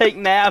to take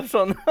naps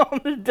on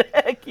the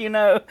deck, you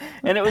know.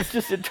 And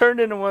it turned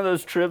into one of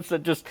those trips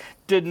that just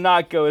did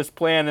not go as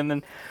planned. And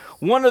then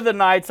one of the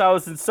nights I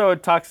was so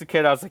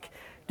intoxicated, I was like,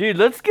 dude,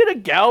 let's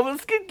get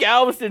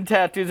Galveston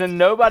tattoos, and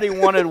nobody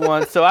wanted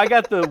one. So I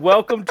got the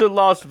 "Welcome to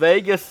Las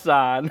Vegas"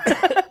 sign,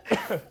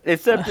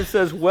 except it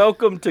says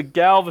 "Welcome to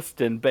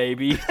Galveston,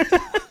 baby,"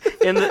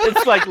 and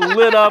it's like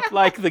lit up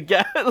like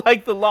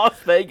the Las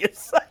Vegas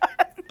sign.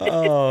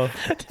 Oh,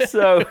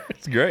 so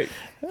it's great.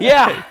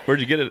 Yeah.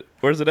 Where'd you get it?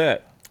 Where's it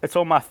at? It's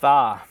on my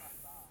thigh.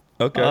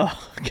 Okay.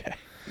 Oh, okay.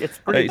 It's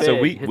pretty big.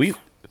 So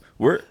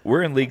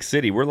We're in League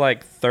City. We're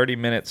like 30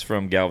 minutes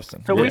from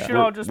Galveston. So we should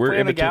all just plan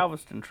in a between-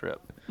 Galveston trip.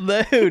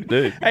 Dude.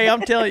 Hey,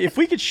 I'm telling you, if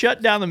we could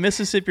shut down the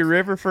Mississippi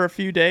River for a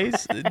few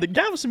days, the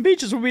Galveston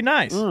beaches would be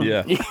nice.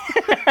 Yeah.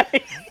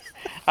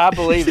 I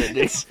believe it,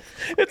 dude.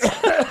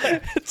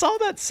 It's all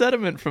that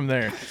sediment from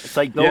there. It's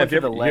like going if to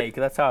you the ever- lake.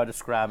 That's how I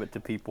describe it to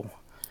people.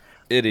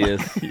 It is.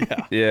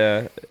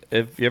 Yeah.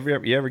 If you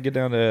ever get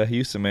down to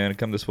Houston, man, and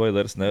come this way,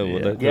 let us know.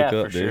 We'll hook Yeah, up,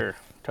 for dude. sure.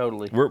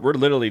 Totally. We're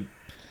literally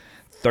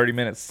 30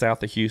 minutes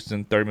south of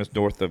Houston, 30 minutes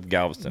north of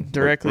Galveston.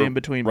 Directly We're in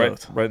between right,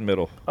 both. Right in the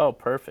middle. Oh,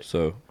 perfect.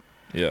 So,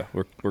 yeah,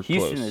 we're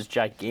Houston close. is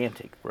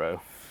gigantic,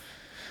 bro.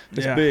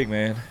 It's Yeah. big,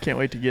 man. Can't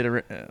wait to get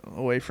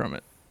away from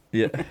it.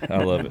 Yeah, I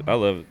love it. I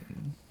love it.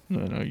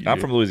 No, I'm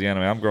from Louisiana,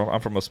 man.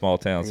 I'm from a small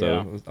town, so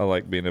Yeah. I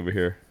like being over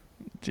here.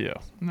 Yeah,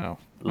 no.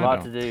 A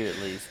lot to do, at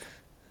least.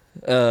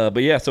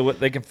 But yeah, so where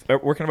can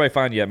everybody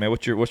find you at, man?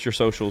 What's your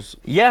socials?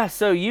 Yeah,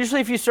 so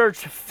usually if you search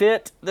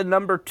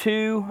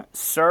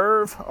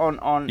Fit2Serve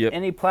on Yep.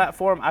 any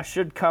platform, I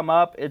should come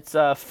up. It's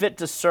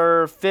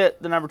Fit2Serve,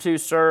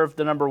 Fit2Serve,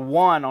 the number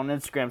 1 on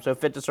Instagram. So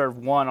Fit2Serve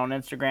 1 on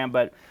Instagram,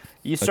 but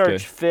you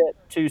search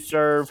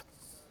Fit2Serve,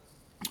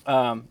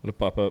 It'll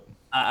pop up.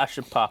 I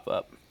should pop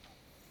up.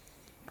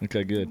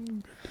 Okay,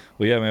 good.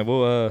 Well, yeah, man.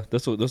 Well,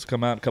 this will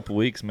come out in a couple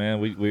weeks, man.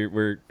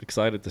 We're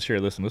excited to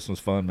share this, and this was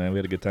fun, man. We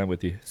had a good time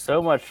with you.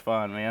 So much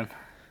fun, man.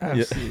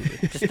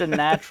 Absolutely. Just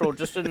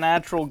a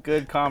natural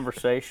good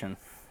conversation,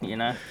 you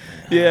know?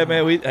 Yeah,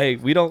 man.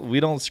 We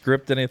don't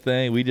script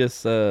anything. We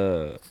just we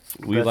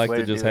Best like way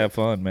to to just do have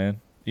fun,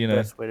 man. You know.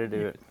 Best way to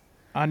do it.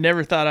 I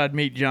never thought I'd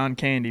meet John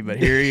Candy, but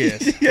here he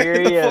is. Here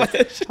he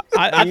is.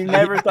 You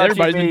never thought you'd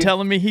everybody's been meet-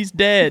 telling me he's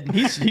dead.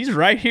 He's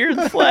right here in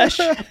the flesh.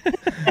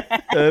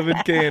 Evan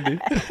Candy.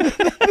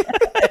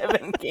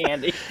 Evan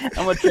Candy.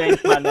 I'm going to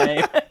change my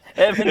name.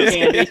 Evan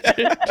Candy.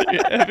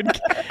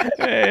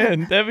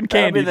 Evan That'll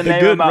Candy, be the the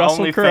name good of my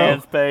Russell Crowe.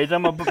 OnlyFans page.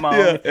 I'm going to put my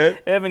own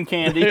Evan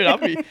Candy.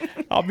 Dude,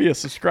 I'll be a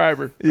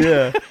subscriber.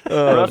 Yeah.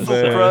 Oh, Russell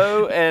man.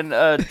 Crowe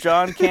and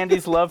John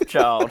Candy's love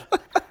child.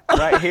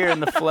 Right here in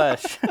the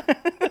flesh.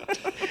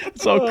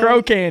 So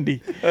Crowe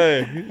Candy.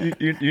 Hey,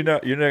 you're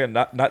not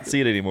gonna see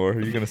it anymore.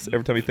 You're gonna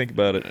every time you think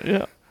about it.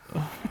 Yeah.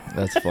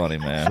 That's funny,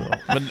 man.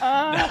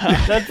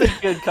 That's a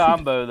good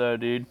combo, though,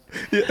 dude.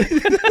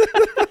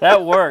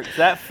 That works.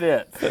 That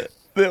fits.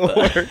 That'll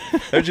work.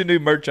 There's your new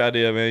merch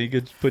idea, man. You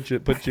could put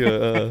your picture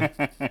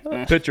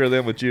of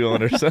them with you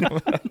on or something.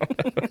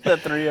 The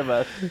three of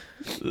us.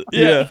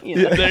 Yeah. You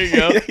know. There you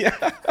go.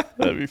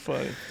 That'd be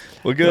funny.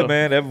 Well, good,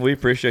 man. Evan, we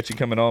appreciate you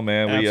coming on,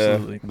 man.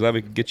 Absolutely. Glad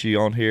we could get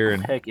you on here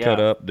and Heck yeah. cut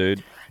up, dude.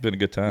 It's been a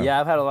good time.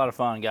 Yeah, I've had a lot of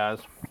fun, guys.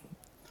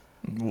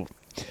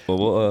 Well,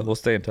 we'll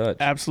stay in touch.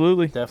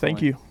 Absolutely. Definitely.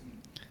 Thank you.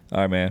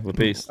 All right, man. Well,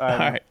 peace. All right.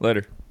 All right.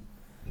 Later.